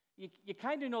 passage, you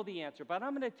kind of know the answer, but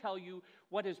I'm going to tell you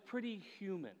what is pretty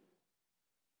human.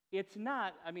 It's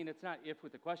not if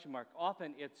with a question mark.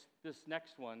 Often it's this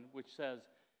next one, which says,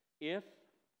 if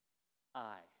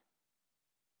I.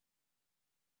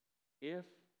 If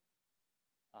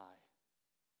I.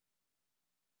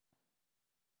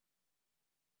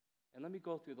 And let me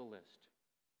go through the list.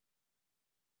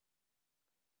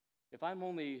 If I'm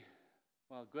only,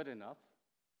 good enough,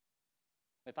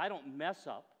 if I don't mess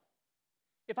up,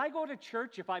 if I go to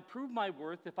church, if I prove my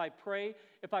worth, if I pray,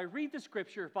 if I read the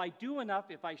scripture, if I do enough,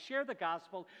 if I share the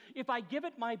gospel, if I give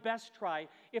it my best try,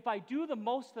 if I do the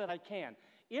most that I can,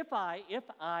 if I,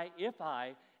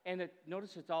 and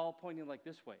notice it's all pointing like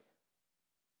this way.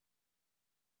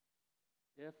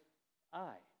 If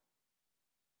I.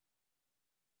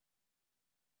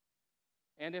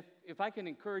 And if I can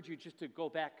encourage you just to go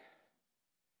back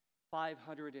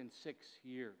 506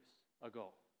 years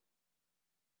ago.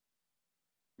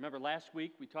 Remember last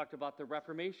week we talked about the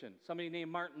Reformation. Somebody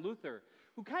named Martin Luther,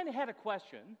 who kind of had a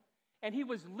question, and he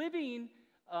was living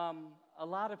a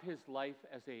lot of his life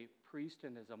as a priest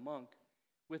and as a monk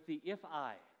with the if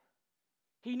I.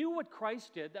 He knew what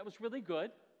Christ did. That was really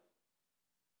good.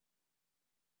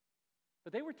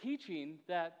 But they were teaching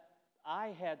that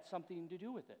I had something to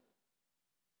do with it.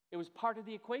 It was part of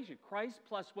the equation. Christ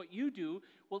plus what you do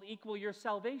will equal your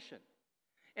salvation.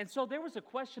 And so there was a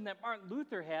question that Martin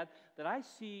Luther had that I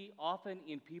see often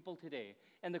in people today.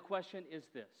 And the question is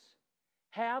this: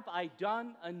 have I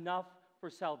done enough for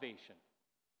salvation?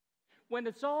 When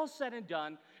it's all said and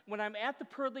done, when I'm at the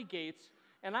pearly gates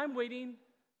and I'm waiting,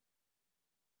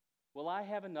 will I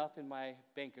have enough in my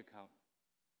bank account?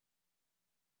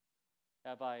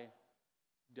 Have I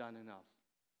done enough?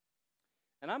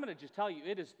 And I'm going to just tell you,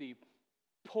 it is the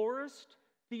poorest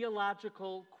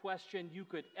theological question you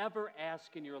could ever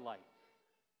ask in your life.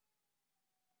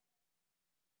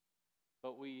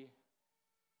 But we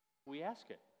ask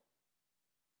it.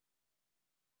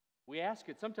 We ask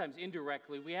it sometimes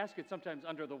indirectly. We ask it sometimes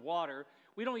under the water.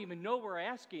 We don't even know we're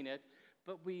asking it,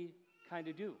 but we kind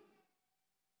of do.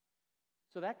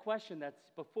 So that question that's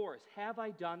before us, have I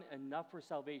done enough for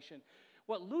salvation?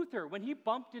 What Luther, when he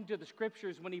bumped into the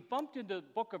scriptures, when he bumped into the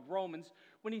book of Romans,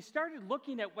 when he started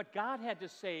looking at what God had to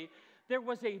say, there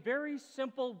was a very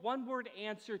simple one-word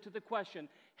answer to the question,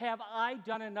 have I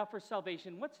done enough for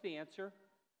salvation? What's the answer?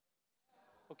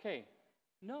 Okay,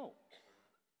 no.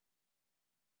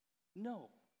 No.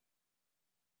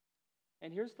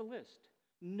 And here's the list.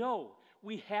 No,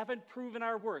 we haven't proven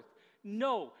our worth.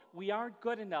 No, we aren't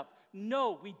good enough.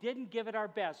 No, we didn't give it our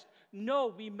best.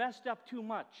 No, we messed up too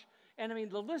much. And I mean,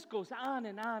 the list goes on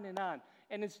and on and on.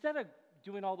 And instead of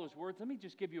doing all those words, let me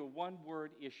just give you a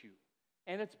one-word issue.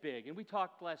 And it's big. And we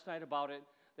talked last night about it,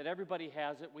 that everybody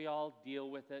has it. We all deal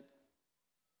with it.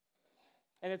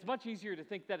 And it's much easier to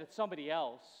think that it's somebody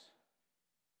else,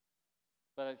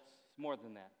 but it's more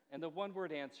than that. And the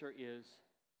one-word answer is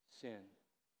sin.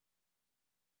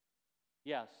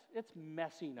 Yes, it's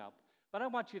messing up, but I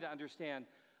want you to understand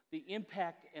the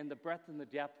impact and the breadth and the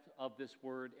depth of this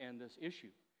word and this issue.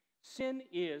 Sin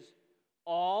is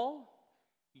all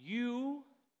you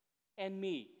and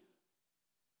me.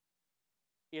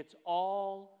 It's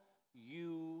all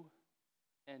you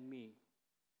and me.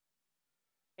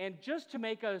 And just to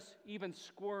make us even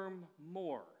squirm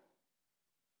more,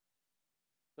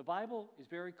 the Bible is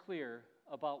very clear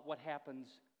about what happens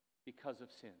because of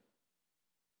sin.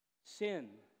 Sin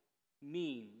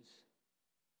means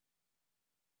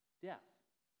death.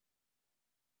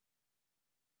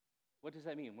 What does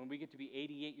that mean? When we get to be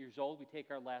 88 years old, we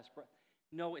take our last breath?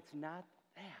 No, it's not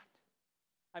that.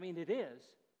 I mean, it is,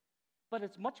 but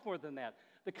it's much more than that.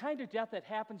 The kind of death that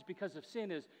happens because of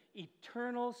sin is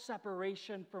eternal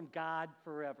separation from God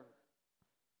forever.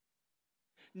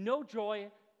 No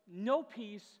joy, no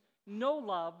peace, no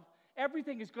love.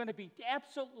 Everything is going to be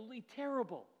absolutely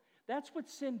terrible. That's what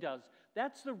sin does.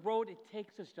 That's the road it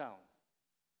takes us down.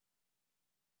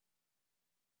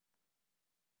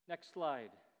 Next slide.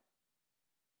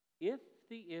 If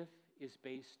the if is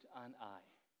based on I.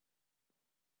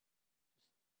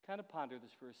 Just kind of ponder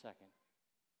this for a second.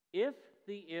 If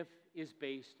the if is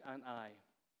based on I,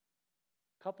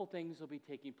 a couple things will be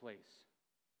taking place.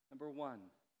 Number one,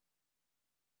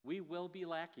 we will be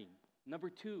lacking. Number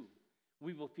two,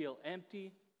 we will feel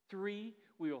empty. Three,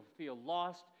 we will feel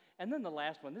lost. And then the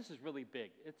last one, this is really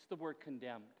big. It's the word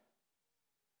condemned.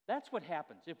 That's what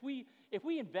happens. If we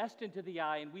invest into the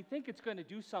I and we think it's going to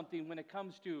do something when it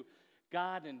comes to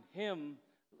God and Him,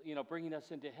 bringing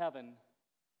us into heaven,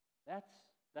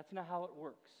 that's not how it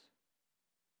works.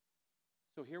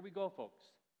 So here we go, folks.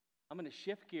 I'm going to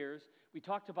shift gears. We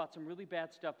talked about some really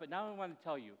bad stuff, but now I want to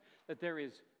tell you that there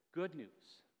is good news.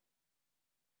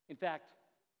 In fact,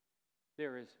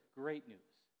 there is great news.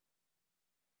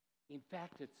 In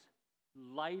fact, it's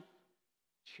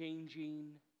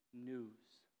life-changing news.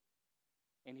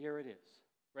 And here it is.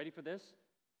 Ready for this?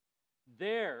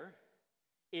 There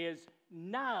is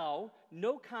now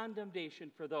no condemnation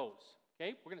for those.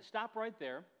 Okay? We're going to stop right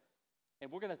there,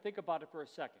 and we're going to think about it for a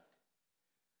second.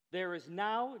 There is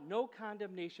now no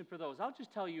condemnation for those. I'll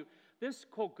just tell you, this,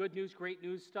 quote, good news, great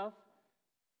news stuff,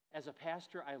 as a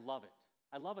pastor, I love it.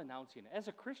 I love announcing it. As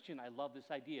a Christian, I love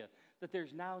this idea that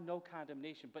there's now no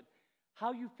condemnation. But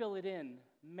how you fill it in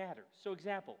matters. So,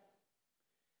 example,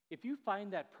 if you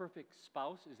find that perfect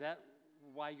spouse, is that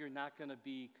why you're not going to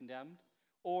be condemned?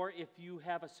 Or if you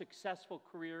have a successful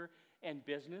career and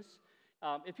business,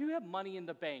 if you have money in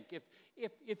the bank,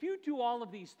 if you do all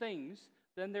of these things,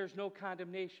 then there's no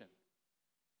condemnation.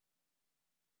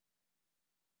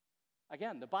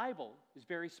 Again, the Bible is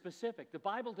very specific. The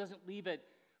Bible doesn't leave it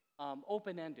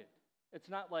open-ended. It's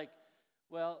not like,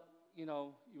 well, you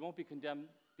won't be condemned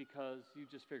because you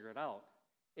just figure it out.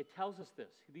 It tells us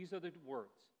this. These are the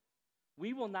words.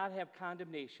 We will not have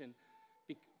condemnation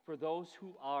for those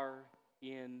who are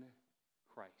in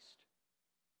Christ.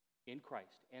 In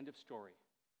Christ. End of story.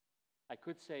 I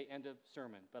could say end of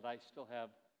sermon, but I still have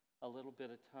a little bit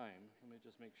of time. Let me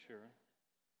just make sure.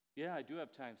 Yeah, I do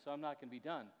have time, so I'm not going to be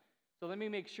done. So let me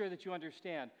make sure that you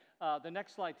understand. The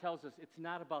next slide tells us it's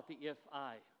not about the if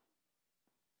I.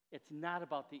 It's not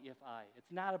about the if I.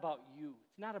 It's not about you.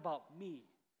 It's not about me.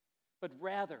 But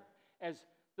rather, as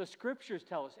the scriptures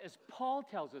tell us, as Paul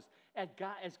tells us, as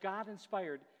God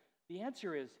inspired, the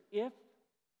answer is if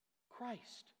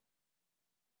Christ.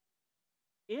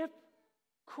 If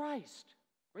Christ.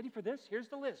 Ready for this? Here's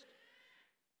the list.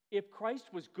 If Christ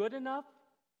was good enough,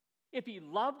 if He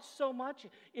loved so much,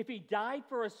 if He died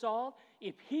for us all,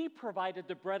 if He provided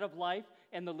the bread of life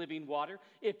and the living water,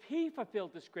 if He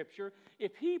fulfilled the Scripture,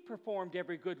 if He performed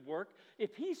every good work,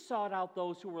 if He sought out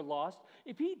those who were lost,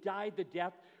 if He died the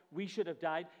death we should have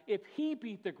died, if He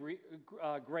beat the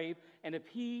grave, and if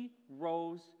He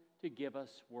rose to give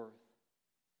us worth.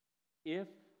 If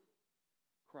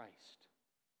Christ.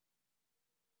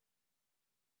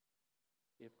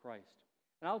 If Christ.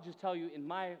 And I'll just tell you, in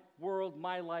my world,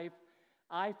 my life,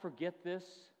 I forget this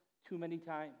too many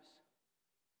times.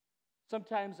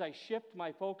 Sometimes I shift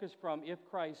my focus from if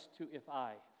Christ to if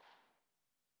I.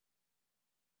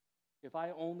 If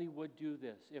I only would do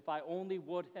this, if I only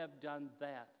would have done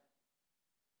that.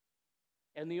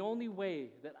 And the only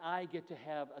way that I get to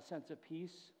have a sense of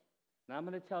peace, and I'm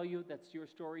going to tell you that's your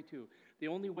story too, the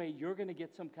only way you're going to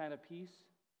get some kind of peace,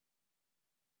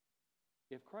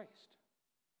 if Christ.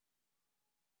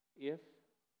 If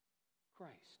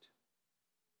Christ.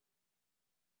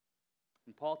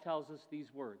 And Paul tells us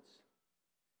these words.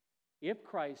 If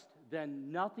Christ,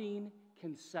 then nothing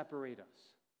can separate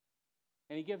us.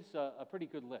 And he gives a pretty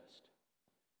good list.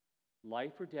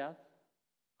 Life or death,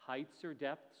 heights or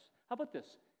depths. How about this?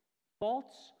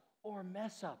 Faults or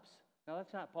mess-ups. Now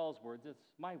that's not Paul's words, it's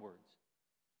my words.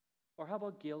 Or how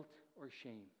about guilt or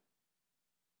shame?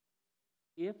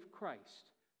 If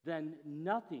Christ, then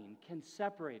nothing can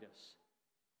separate us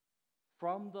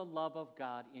from the love of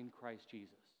God in Christ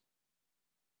Jesus.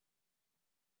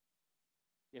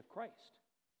 If Christ.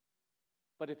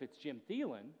 But if it's Jim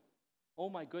Thielen, oh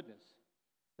my goodness,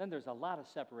 then there's a lot of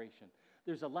separation.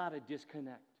 There's a lot of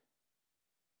disconnect.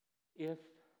 If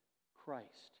Christ.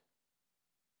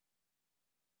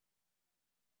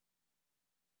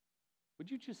 Would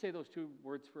you just say those two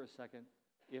words for a second?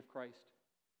 If Christ.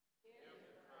 If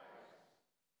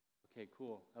Christ. Okay,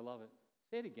 cool. I love it.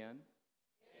 Say it again.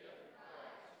 If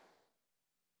Christ.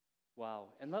 Wow.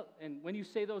 And when you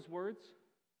say those words,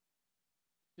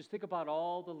 just think about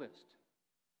all the list.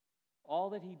 All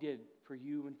that he did for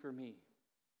you and for me.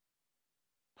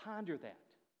 Ponder that.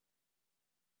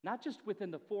 Not just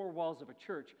within the four walls of a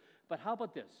church, but how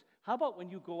about this? How about when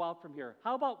you go out from here?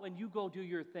 How about when you go do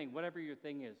your thing, whatever your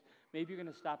thing is? Maybe you're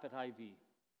going to stop at Hy-Vee.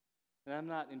 And I'm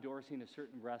not endorsing a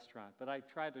certain restaurant, but I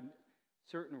tried a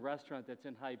certain restaurant that's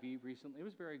in Hy-Vee recently. It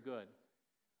was very good.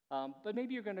 But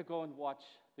maybe you're going to go and watch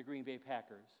the Green Bay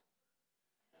Packers.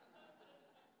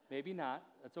 Maybe not.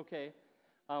 That's okay.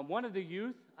 One of the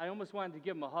youth, I almost wanted to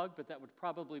give him a hug, but that would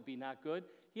probably be not good.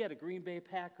 He had a Green Bay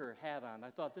Packer hat on. I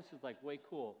thought, this is like way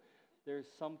cool. There's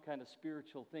some kind of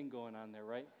spiritual thing going on there,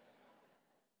 right?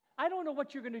 I don't know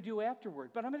what you're going to do afterward,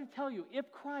 but I'm going to tell you, if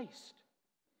Christ,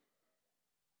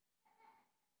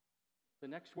 the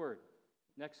next word,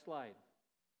 next slide,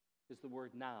 is the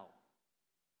word now.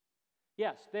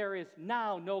 Yes, there is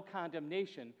now no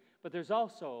condemnation, but there's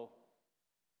also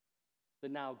the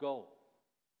now go.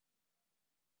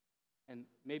 And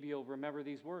maybe you'll remember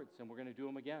these words, and we're going to do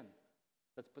them again.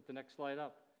 Let's put the next slide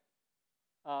up.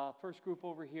 First group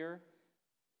over here.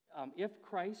 If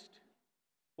Christ,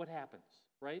 what happens,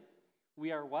 right?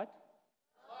 We are what?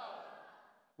 Loved.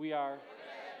 We are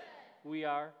forgiven. We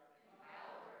are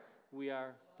empowered. We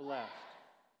are blessed.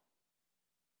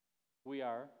 We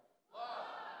are loved,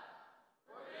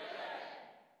 forgiven,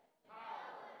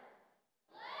 empowered,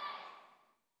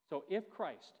 blessed. So if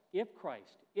Christ, if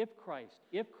Christ, if Christ,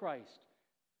 if Christ,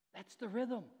 that's the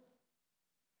rhythm.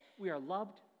 We are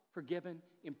loved, forgiven,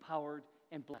 empowered,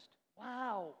 and blessed.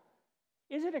 Wow.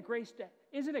 Isn't it great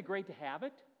to have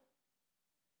it?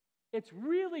 It's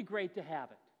really great to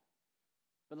have it.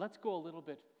 But let's go a little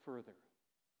bit further.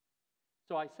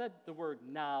 So I said the word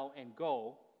now and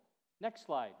go. Next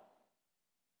slide.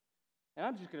 And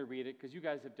I'm just going to read it because you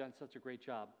guys have done such a great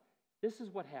job. This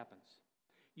is what happens.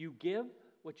 You give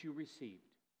what you received.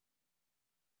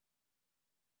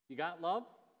 You got love.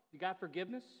 You got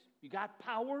forgiveness. You got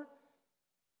power.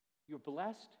 You're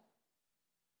blessed.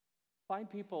 Find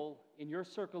people in your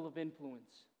circle of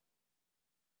influence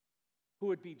who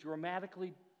would be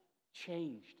dramatically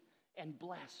changed and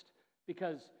blessed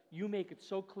because you make it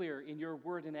so clear in your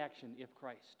word and action, if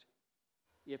Christ.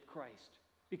 If Christ.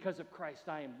 Because of Christ,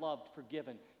 I am loved,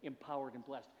 forgiven, empowered, and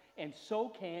blessed. And so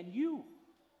can you.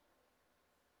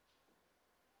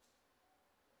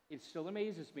 It still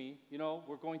amazes me. You know,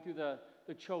 we're going through the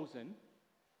Chosen.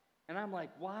 And I'm like,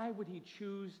 why would he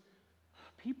choose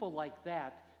people like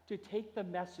that to take the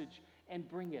message and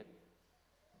bring it?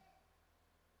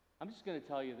 I'm just going to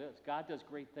tell you this. God does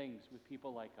great things with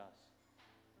people like us.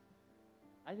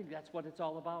 I think that's what it's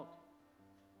all about.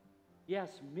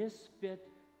 Yes, misfit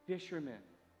fishermen.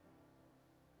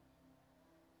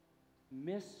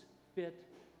 Misfit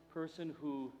person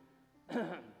who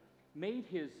made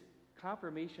his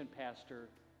confirmation pastor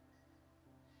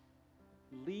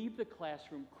leave the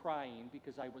classroom crying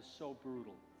because I was so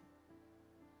brutal.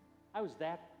 I was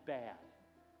that bad.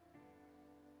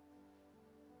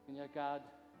 And yet God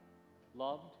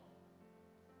loved,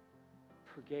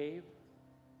 forgave,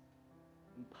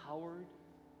 empowered,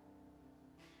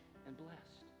 and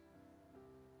blessed.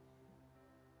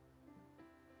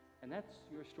 And that's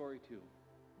your story too.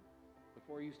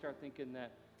 Before you start thinking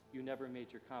that you never made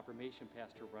your confirmation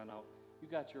pastor run out, You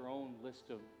got your own list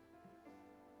of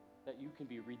that you can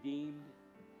be redeemed,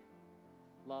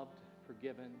 loved,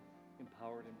 forgiven,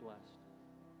 empowered, and blessed.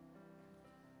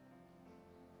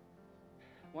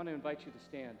 I want to invite you to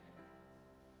stand.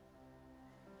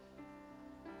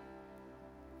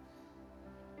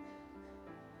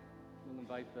 We'll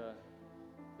invite the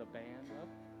band up.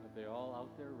 Are they all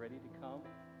out there ready to come?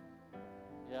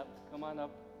 Yep, come on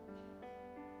up.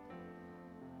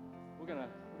 We're gonna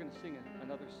sing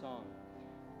another song.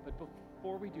 But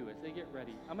before we do, as they get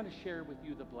ready, I'm gonna share with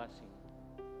you the blessing.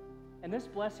 And this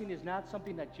blessing is not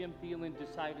something that Jim Thielen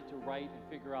decided to write and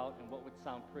figure out and what would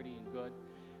sound pretty and good.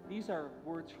 These are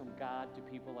words from God to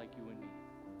people like you and me.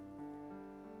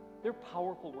 They're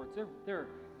powerful words. They're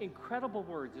incredible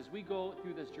words as we go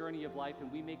through this journey of life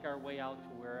and we make our way out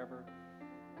to wherever.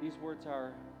 These words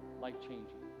are life-changing.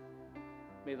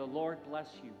 May the Lord bless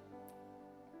you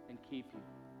and keep you.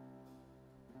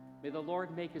 May the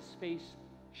Lord make his face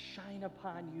shine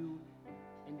upon you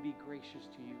and be gracious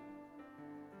to you.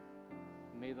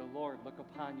 May the Lord look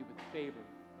upon you with favor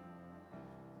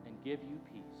and give you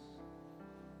peace.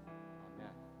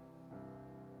 Amen.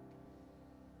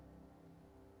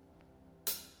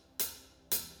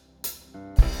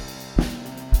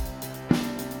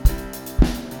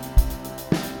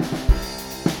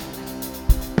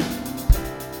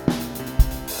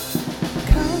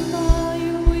 Come all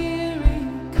you weary,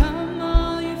 come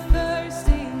all you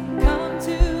thirsty, come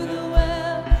to the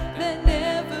well that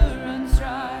never runs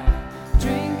dry.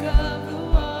 Drink of the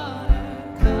water,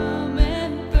 come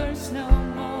and thirst no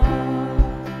more.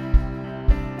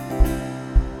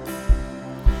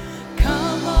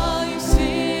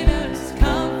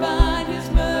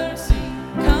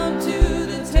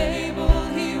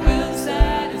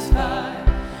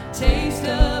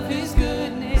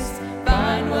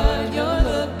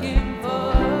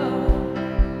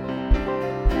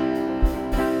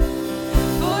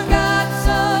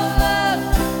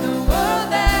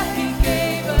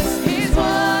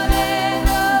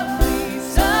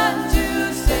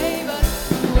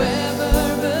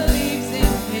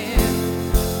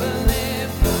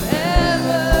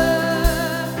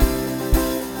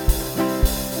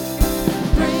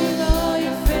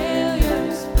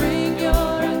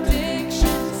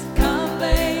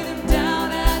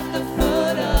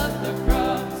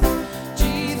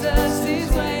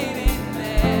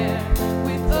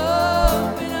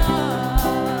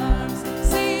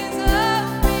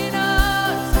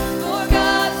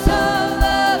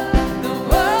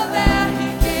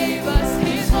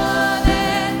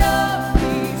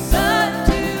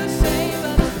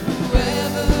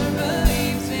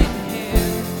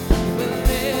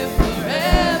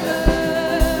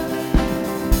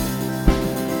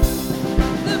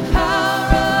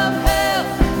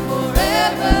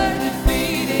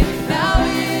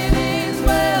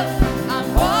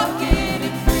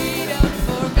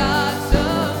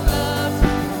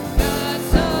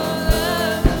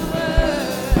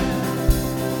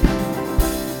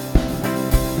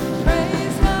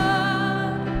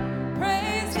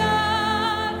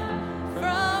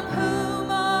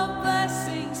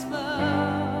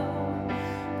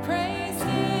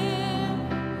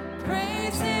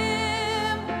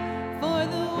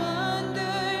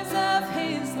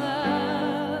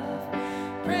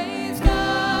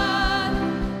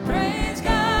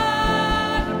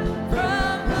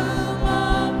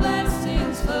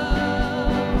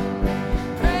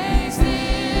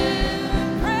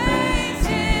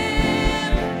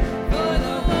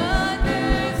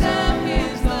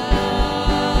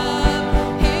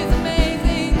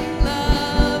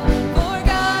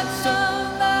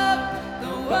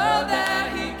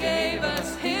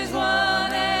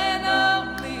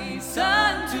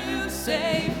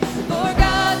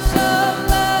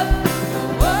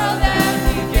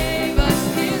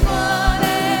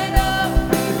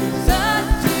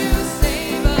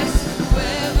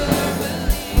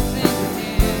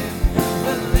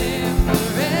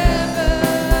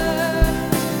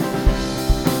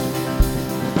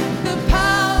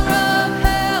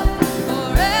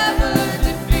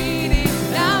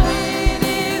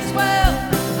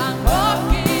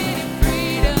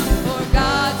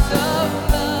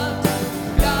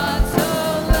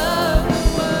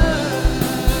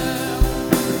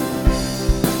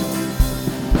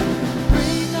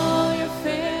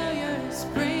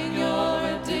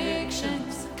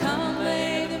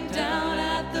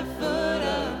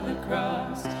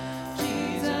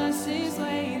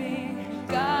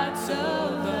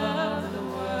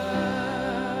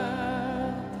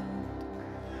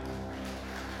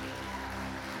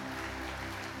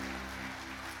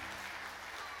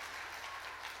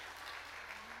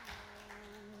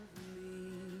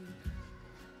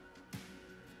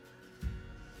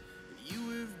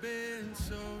 been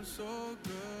so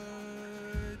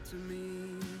good to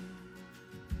me.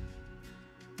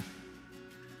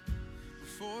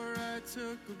 Before I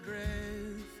took a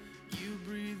breath, you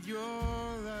breathed your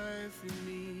life in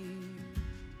me.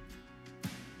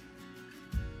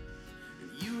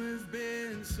 And you have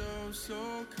been so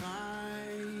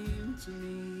kind to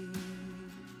me.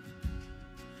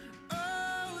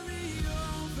 Oh, the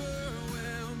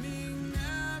overwhelming,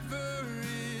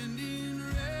 never-ending,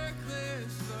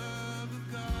 reckless love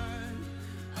of God.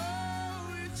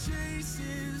 Oh, it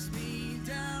chases me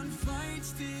down,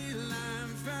 fights till I'm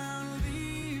found,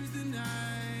 leaves the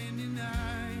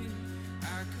 99.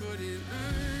 I couldn't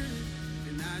earn it,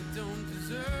 and I don't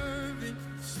deserve it.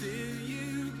 Still,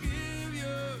 you give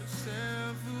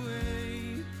yourself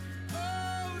away.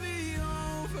 Oh, the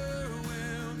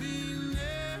overwhelming,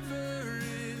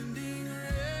 never-ending,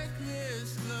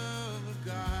 reckless love of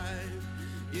God.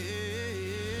 Yeah.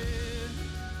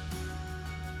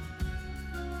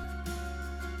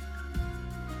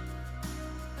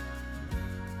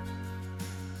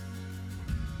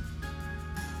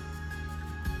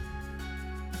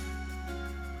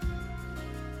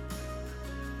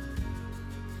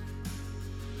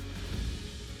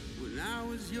 When I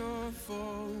was your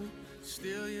foe,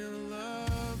 still your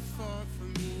love fought for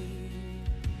me.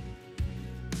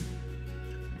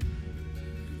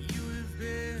 You have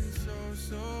been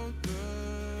so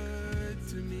good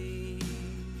to me.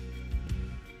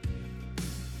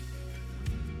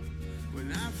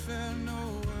 When I felt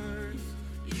no worth,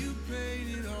 you paid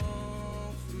it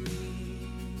all for me.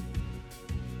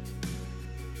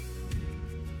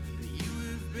 You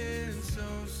have been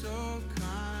so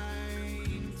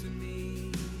kind to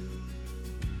me.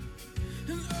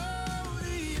 And oh,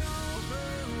 the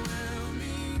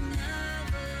overwhelming,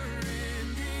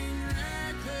 never-ending,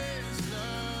 reckless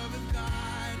love of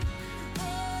God.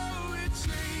 Oh, it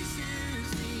chases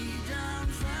me down,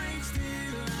 fights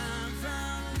till I'm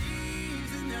found,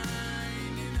 leaves the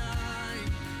 99.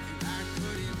 And I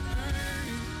couldn't earn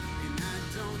it, and I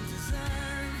don't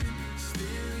deserve it.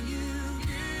 Still, you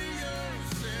give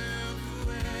yourself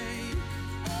away.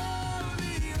 Oh,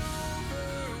 the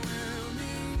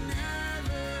overwhelming,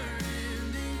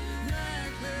 never-ending,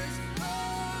 reckless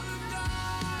love of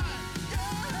God. Yeah.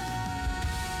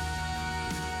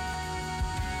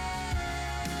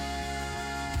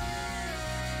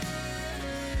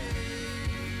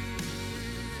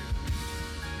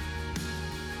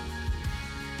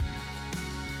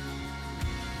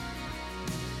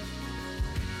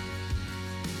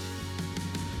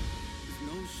 There's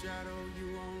no shadow you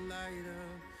won't light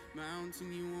up, mountain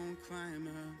you won't climb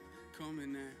up,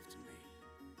 coming after me.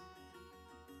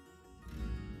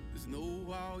 There's no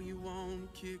wall you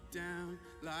won't kick down,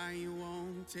 lie you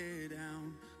won't tear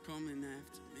down, coming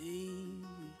after me.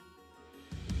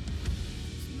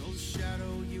 There's no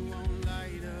shadow you won't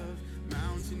light up,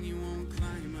 mountain you won't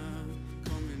climb up,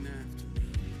 coming after me.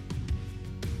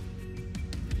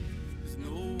 There's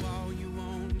no wall you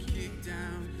won't kick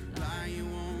down, lie you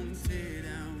won't tear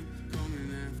down,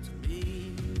 coming after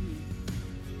me.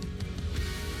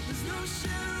 There's no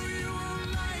shadow you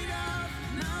won't light up,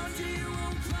 mountain you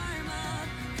won't climb up,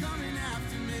 coming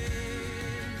after me.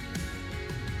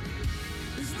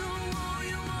 There's no wall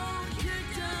you won't kick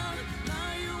down,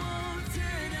 lie you won't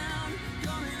tear down,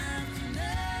 coming after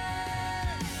me.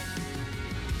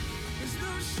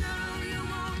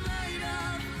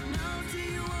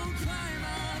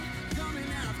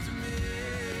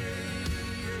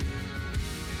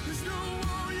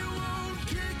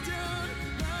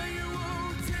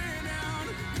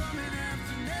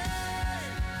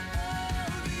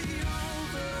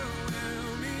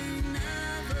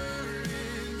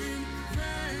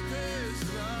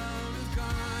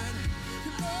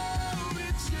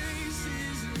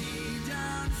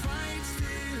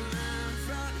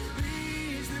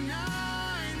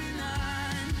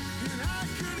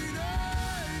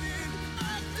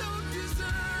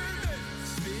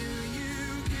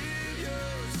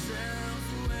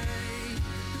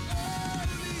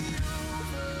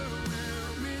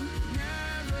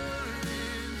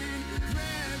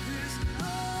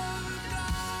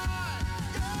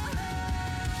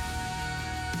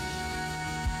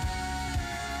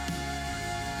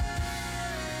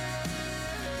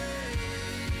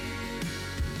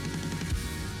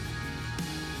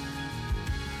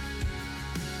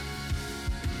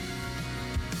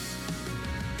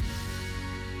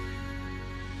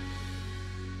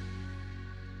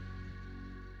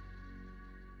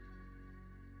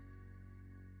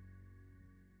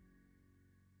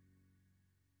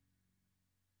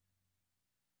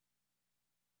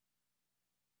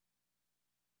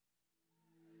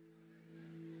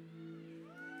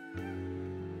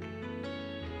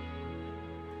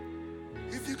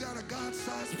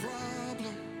 God-sized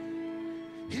problem,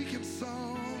 he can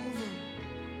solve them.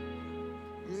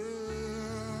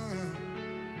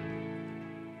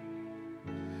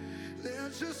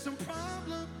 There's just some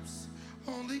problems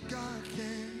only God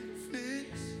can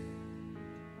fix.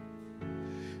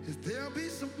 There'll be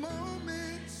some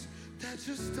moments that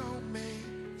just don't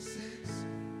make sense.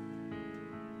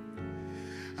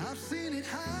 I've seen it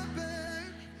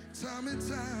happen time and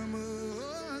time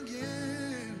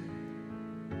again.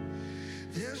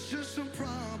 There's just some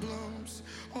problems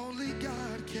only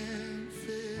God can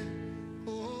fix.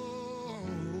 Oh.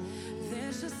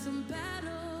 There's just some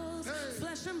battles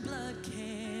flesh and blood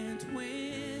can't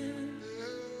win.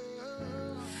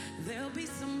 There'll be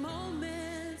some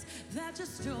moments that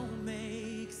just don't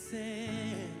make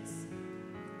sense.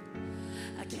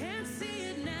 I can't see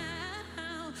it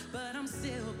now, but I'm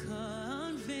still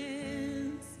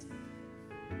convinced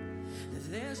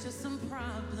that there's just some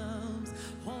problems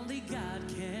only God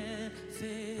can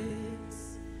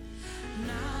fix.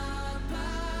 Not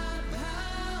by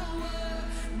power,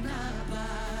 not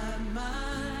by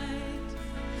might,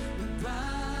 but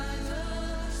by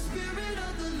the Spirit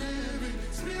of the living,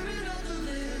 Spirit of the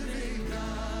living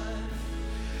God.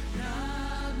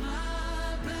 Not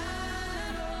my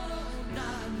battle,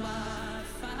 not my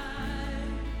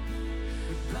fight,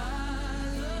 but by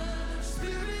the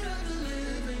Spirit of the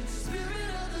living,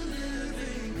 Spirit of the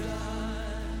living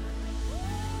God.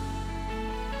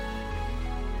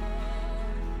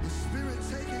 The Spirit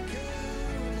taking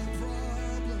care of that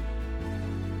problem.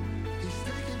 He's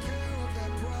taking care of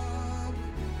that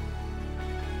problem.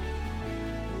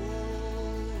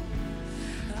 Oh,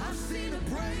 I've seen a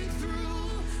breakthrough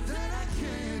that I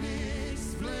can't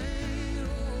explain.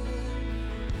 Oh,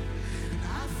 and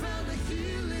I found a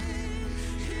healing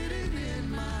hidden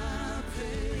in my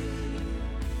pain.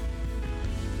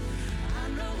 I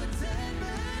know a dead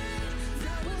man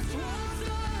that was rose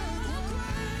from the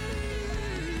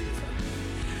grave.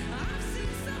 I've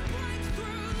seen some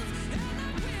breakthroughs and I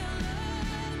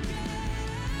will again.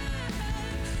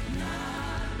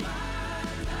 Not by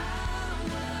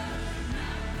power,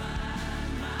 not by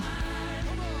might,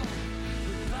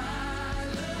 but by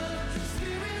the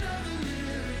Spirit of the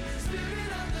living,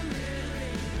 Spirit of the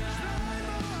living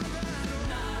God.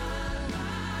 Not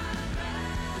my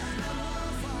battle,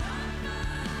 not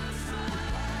my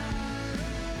fight,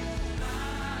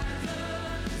 by the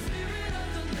Spirit of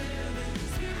the living,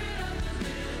 Spirit of the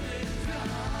living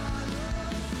God.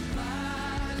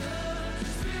 By the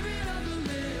Spirit of the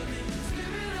living,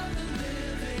 Spirit of the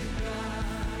living God.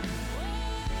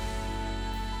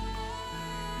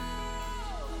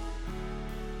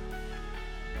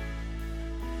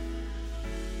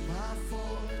 My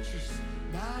fortress,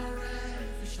 my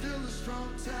refuge, still a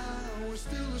strong tower,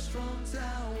 still a strong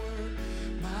tower.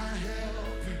 My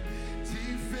helper,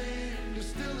 defender,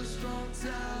 still a strong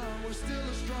tower, still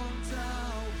a strong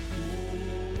tower.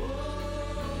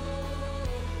 Oh,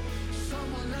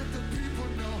 someone let the people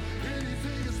know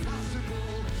anything is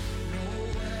possible. No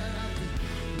weapon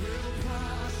will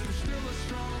prosper, still a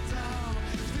strong tower,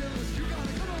 still a, you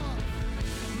gotta come on.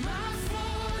 My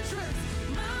fortress,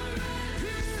 my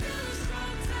refuge, still a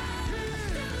strong tower,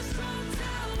 still a strong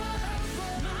tower.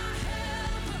 My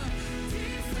helper,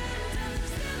 defender,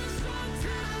 still a strong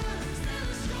tower, still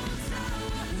a strong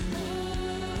tower. Oh,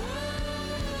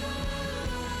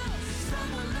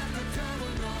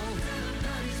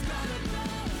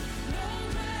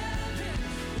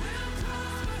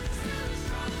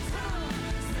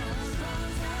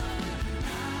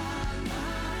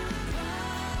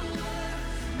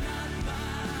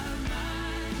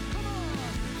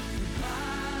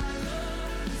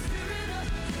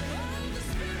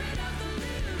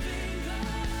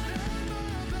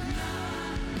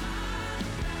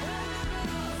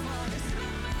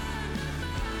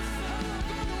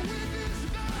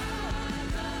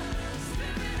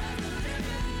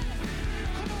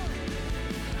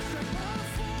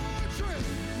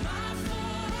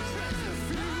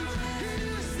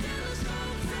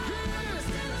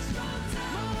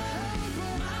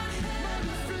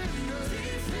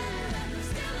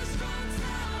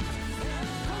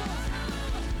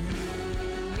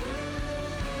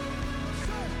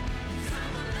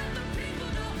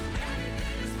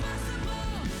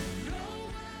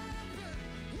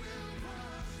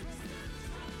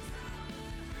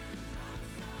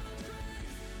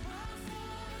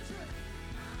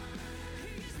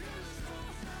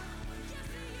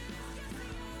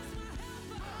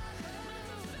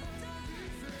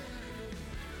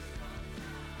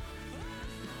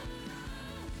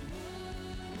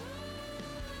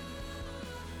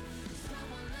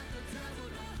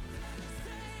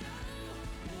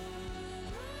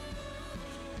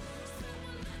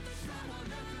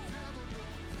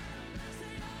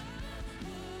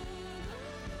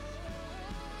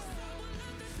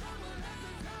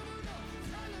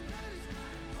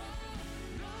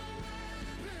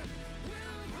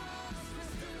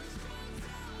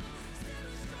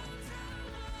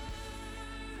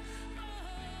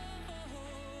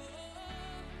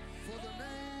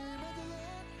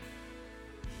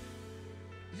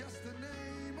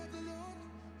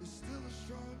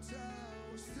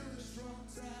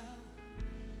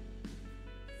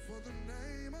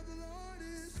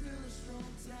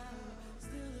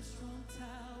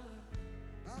 tower.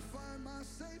 I find my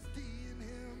safety in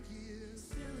him. He is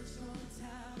Still a strong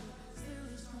tower,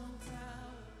 still a strong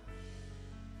tower.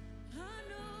 I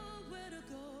know where to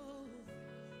go.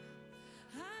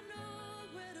 I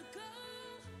know where to go.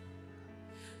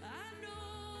 I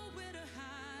know where to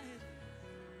hide.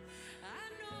 I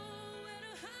know where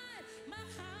to hide my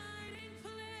hiding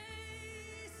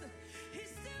place. He's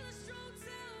still a strong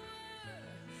tower.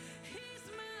 He's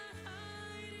my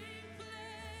hiding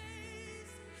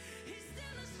place. He's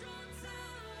still a strong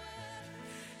tower.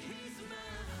 He's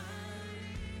my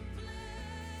hiding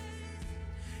place.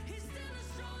 He's still a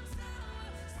strong tower.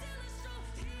 Still a strong.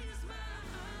 He's my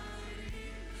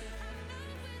hiding. I know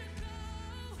where to go.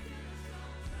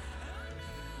 Oh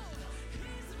no,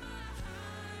 he's my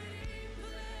hiding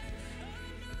place.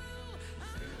 Oh no,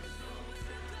 I know where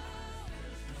to go.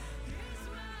 He's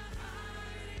my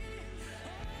hiding.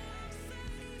 Oh, I'm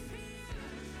safe here.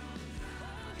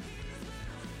 Oh, he's my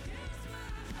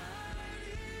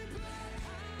hiding place.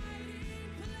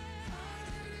 Hiding place.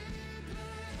 Hiding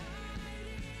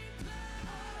place.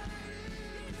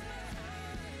 Hiding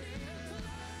place. He's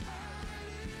my hiding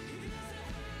place. He's a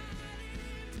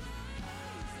hiding place. Oh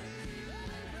yeah,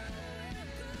 yeah, yeah.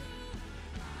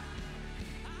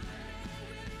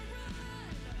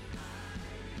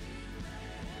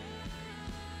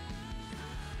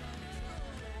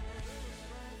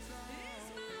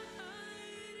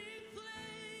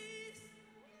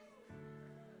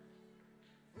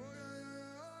 Oh yeah, yeah, yeah.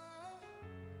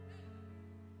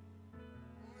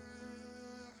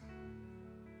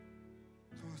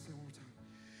 Come on, say it one more time.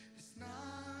 It's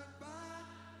not by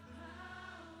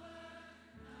power,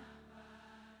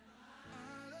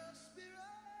 by the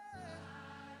Spirit,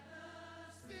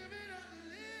 Spirit of the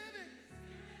living,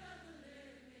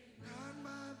 not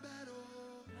my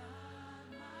battle.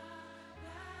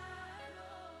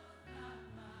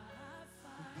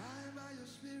 By your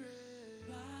Spirit.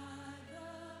 By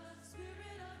the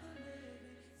Spirit of the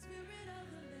living, Spirit of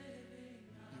the living.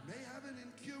 You may have an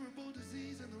incurable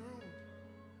disease in the room.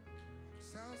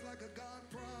 Sounds like a God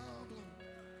problem.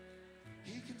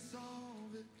 He can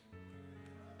solve it.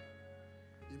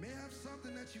 You may have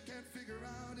something that you can't figure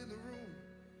out in the room.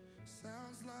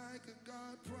 Sounds like a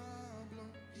God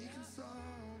problem. He can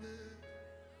solve it.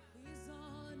 He's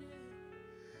on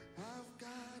it. I've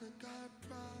got a God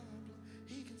problem.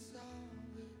 He can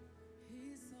solve it.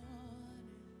 He's on it.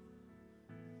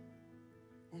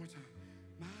 One more time.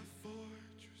 My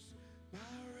fortress, my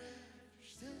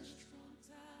refuge, still a strong Strong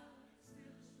tower, still a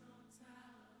strong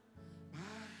tower.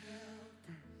 my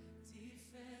helper.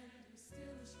 Defender,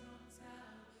 still a strong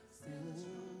tower, still a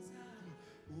strong tower.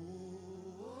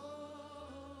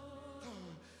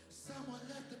 Someone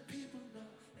let the people know,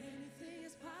 Anything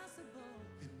is possible.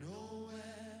 and no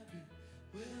weapon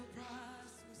will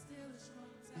prosper. We're still a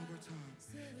strong tower. One more time.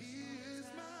 Still a He strong is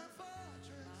tower. my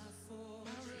fortress, My my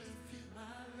fortress, refuge,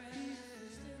 my He refuge, is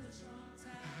still a strong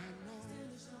tower. I know.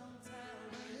 Still a strong tower.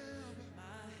 my helper,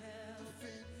 My help,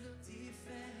 defender.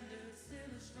 defender,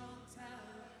 still a strong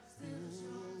tower. Still a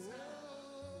strong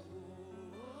tower.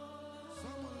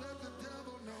 Someone let the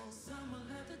devil know, Someone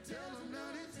let the Tell devil him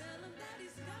that know. he's- Tell him that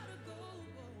he's gotta go.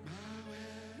 my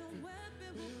No weapon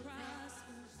weapon will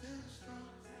prosper. still strong.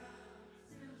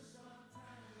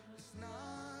 It's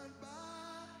not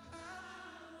by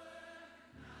power.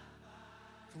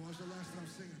 Come on, it's the last time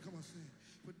singing. Come on, sing.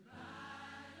 But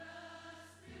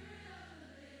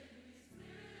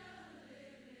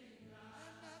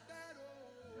not my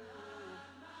battle.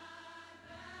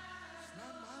 It's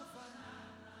not my fight.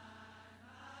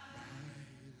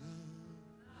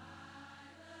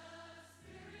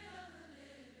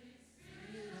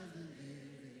 Spirit of the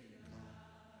living God.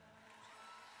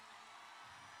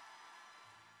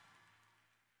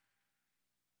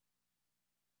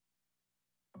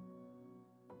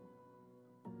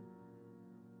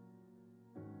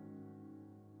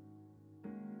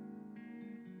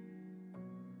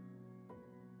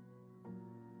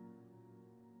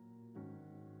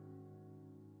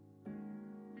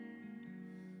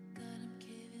 God, I'm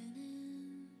caving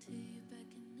in to you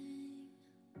beckoning.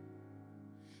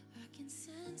 I can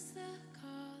sense the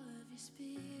call of your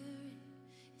spirit.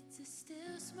 It's a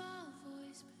still small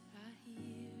voice, but I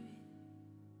hear it.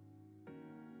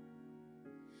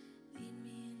 Lead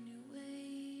me in your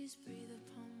ways, breathe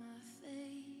upon my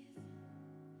faith.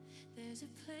 There's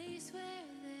a place where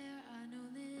there are no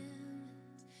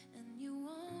limits, and you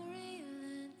won't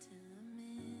relent till I'm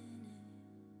in it.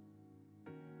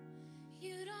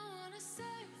 You don't want a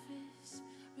surface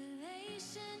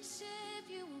relationship,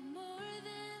 you want more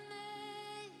than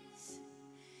this.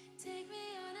 Take me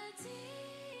on a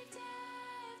deep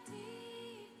dive,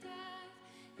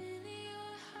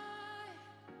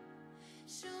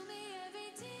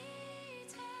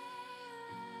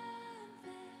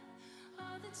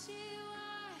 that you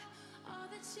are, all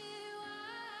that you are.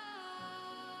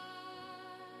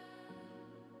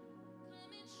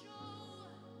 Come and show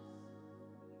us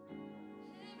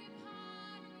every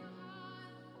part of your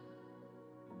heart.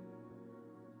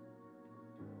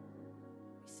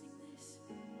 We sing this.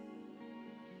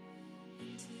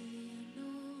 Into the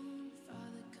unknown,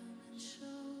 Father, come and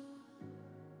show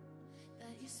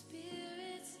that your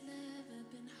spirit's never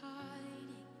been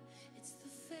hiding. It's the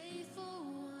faithful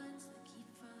ones that keep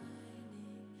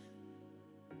finding.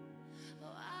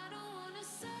 Oh, I don't want a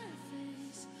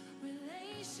surface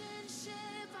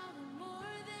relationship. I want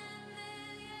more than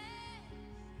this, yeah.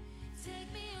 Take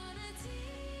me on a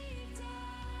deep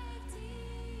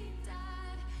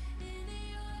dive into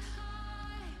your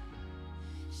heart.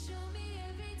 Show me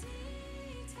every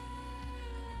detail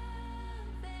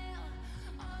unveil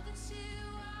all that you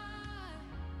are.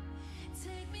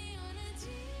 Take me on a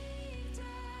deep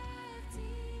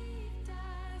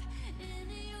dive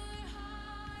into your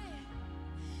heart.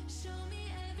 Show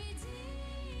me every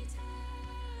detail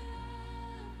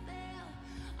unveil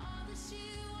all that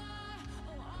you are.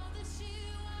 Oh, all that you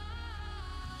are.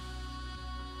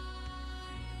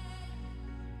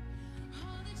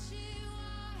 All that you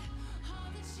are, all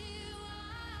that you are.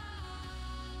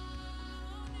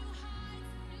 New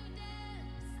heights and new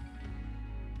depths.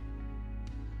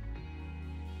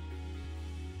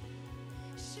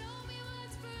 Show me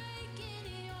what's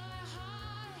breaking your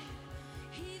heart,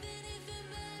 even if it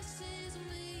messes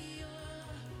me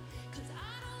up. 'Cause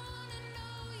I don't wanna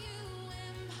know you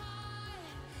in part.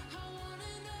 I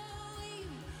wanna know you,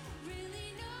 really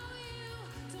know you.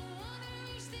 Don't wanna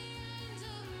reach the end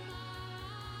of my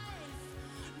life,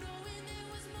 knowing there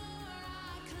was more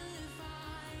I could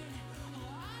find.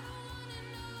 Oh, I don't wanna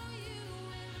know you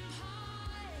in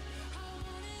part. I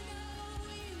wanna know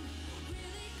you,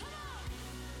 really. Come on.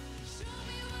 Show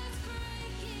me what's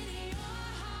breaking your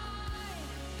heart,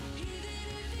 even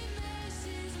if it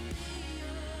messes me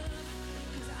up.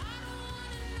 'Cause I don't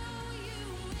wanna know you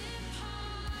in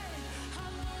part. I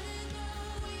wanna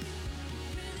know you,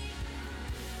 really.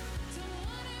 Don't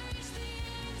wanna reach the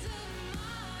ends of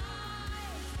my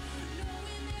life,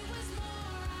 knowing there was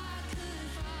more I could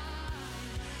find.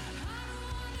 I don't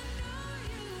wanna know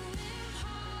you in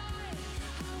part.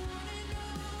 I wanna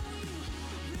know you,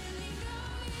 really know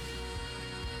you.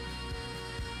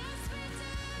 Yes, we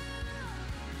do.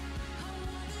 I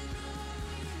wanna know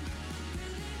you,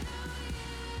 really know you.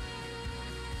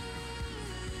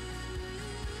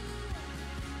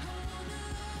 I wanna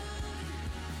love you,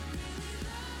 really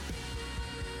love you.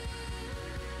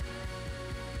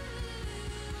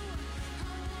 I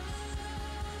wanna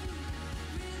love you,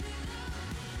 really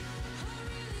love you. I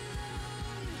really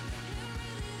love you,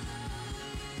 really love you.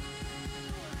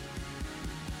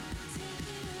 Take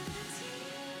me on a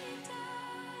deep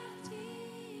dive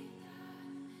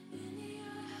into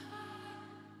your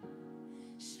heart.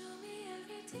 Show me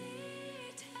every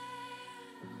detail,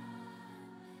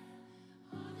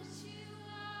 all that you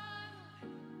are.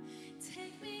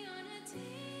 Take me on a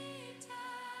deep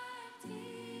dive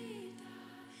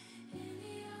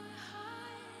into your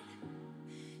heart.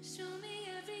 Show me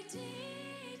every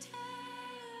detail,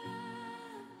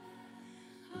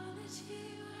 all that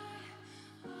you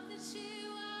are, all that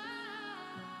you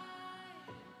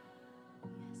are.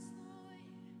 Yes, Lord,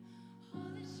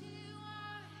 all that you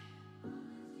are, all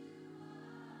that you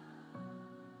are.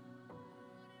 I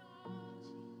want it all,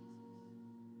 Jesus.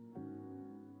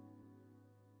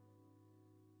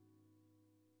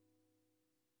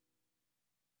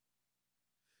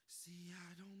 See,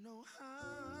 I don't know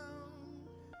how,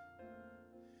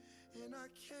 and I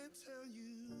can't tell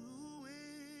you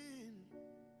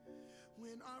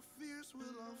when our fears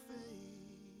will all fade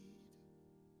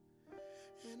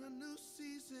and a new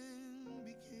season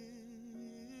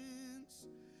begins.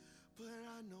 But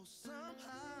I know somehow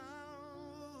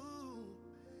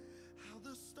how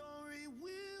the story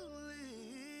will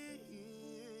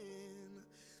end.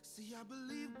 See, I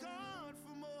believe God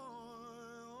for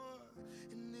more,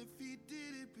 and if He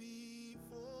did it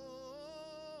before,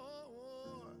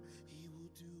 He will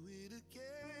do it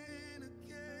again,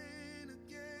 again,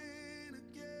 again,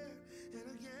 again, and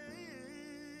again.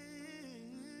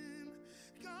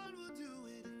 God will do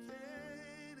it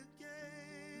again,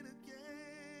 again,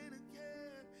 again,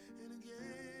 again, and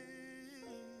again.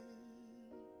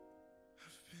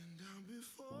 I've been down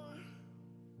before.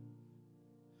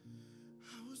 I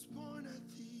was born at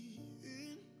the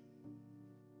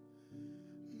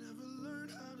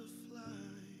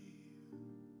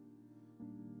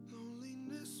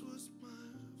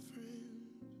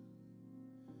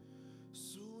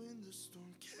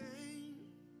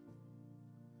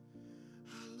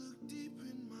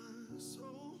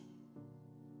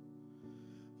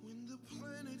the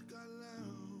planet got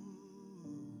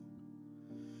loud,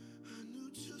 I knew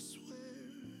just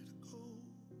where to go.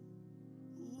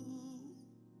 Ooh,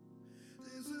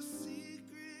 there's a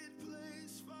secret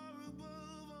place far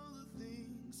above all the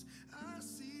things I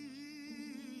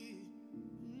see,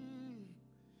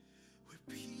 where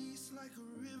peace like a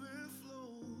river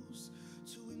flows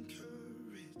to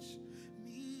encourage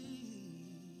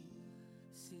me.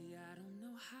 See, I don't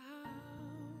know how,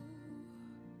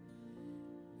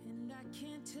 and I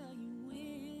can't tell you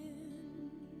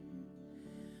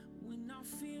when our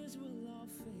fears will all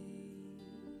fade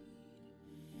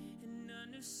and a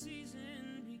new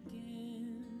season begins.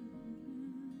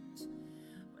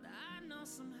 But I know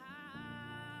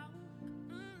somehow,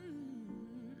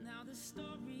 now the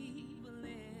story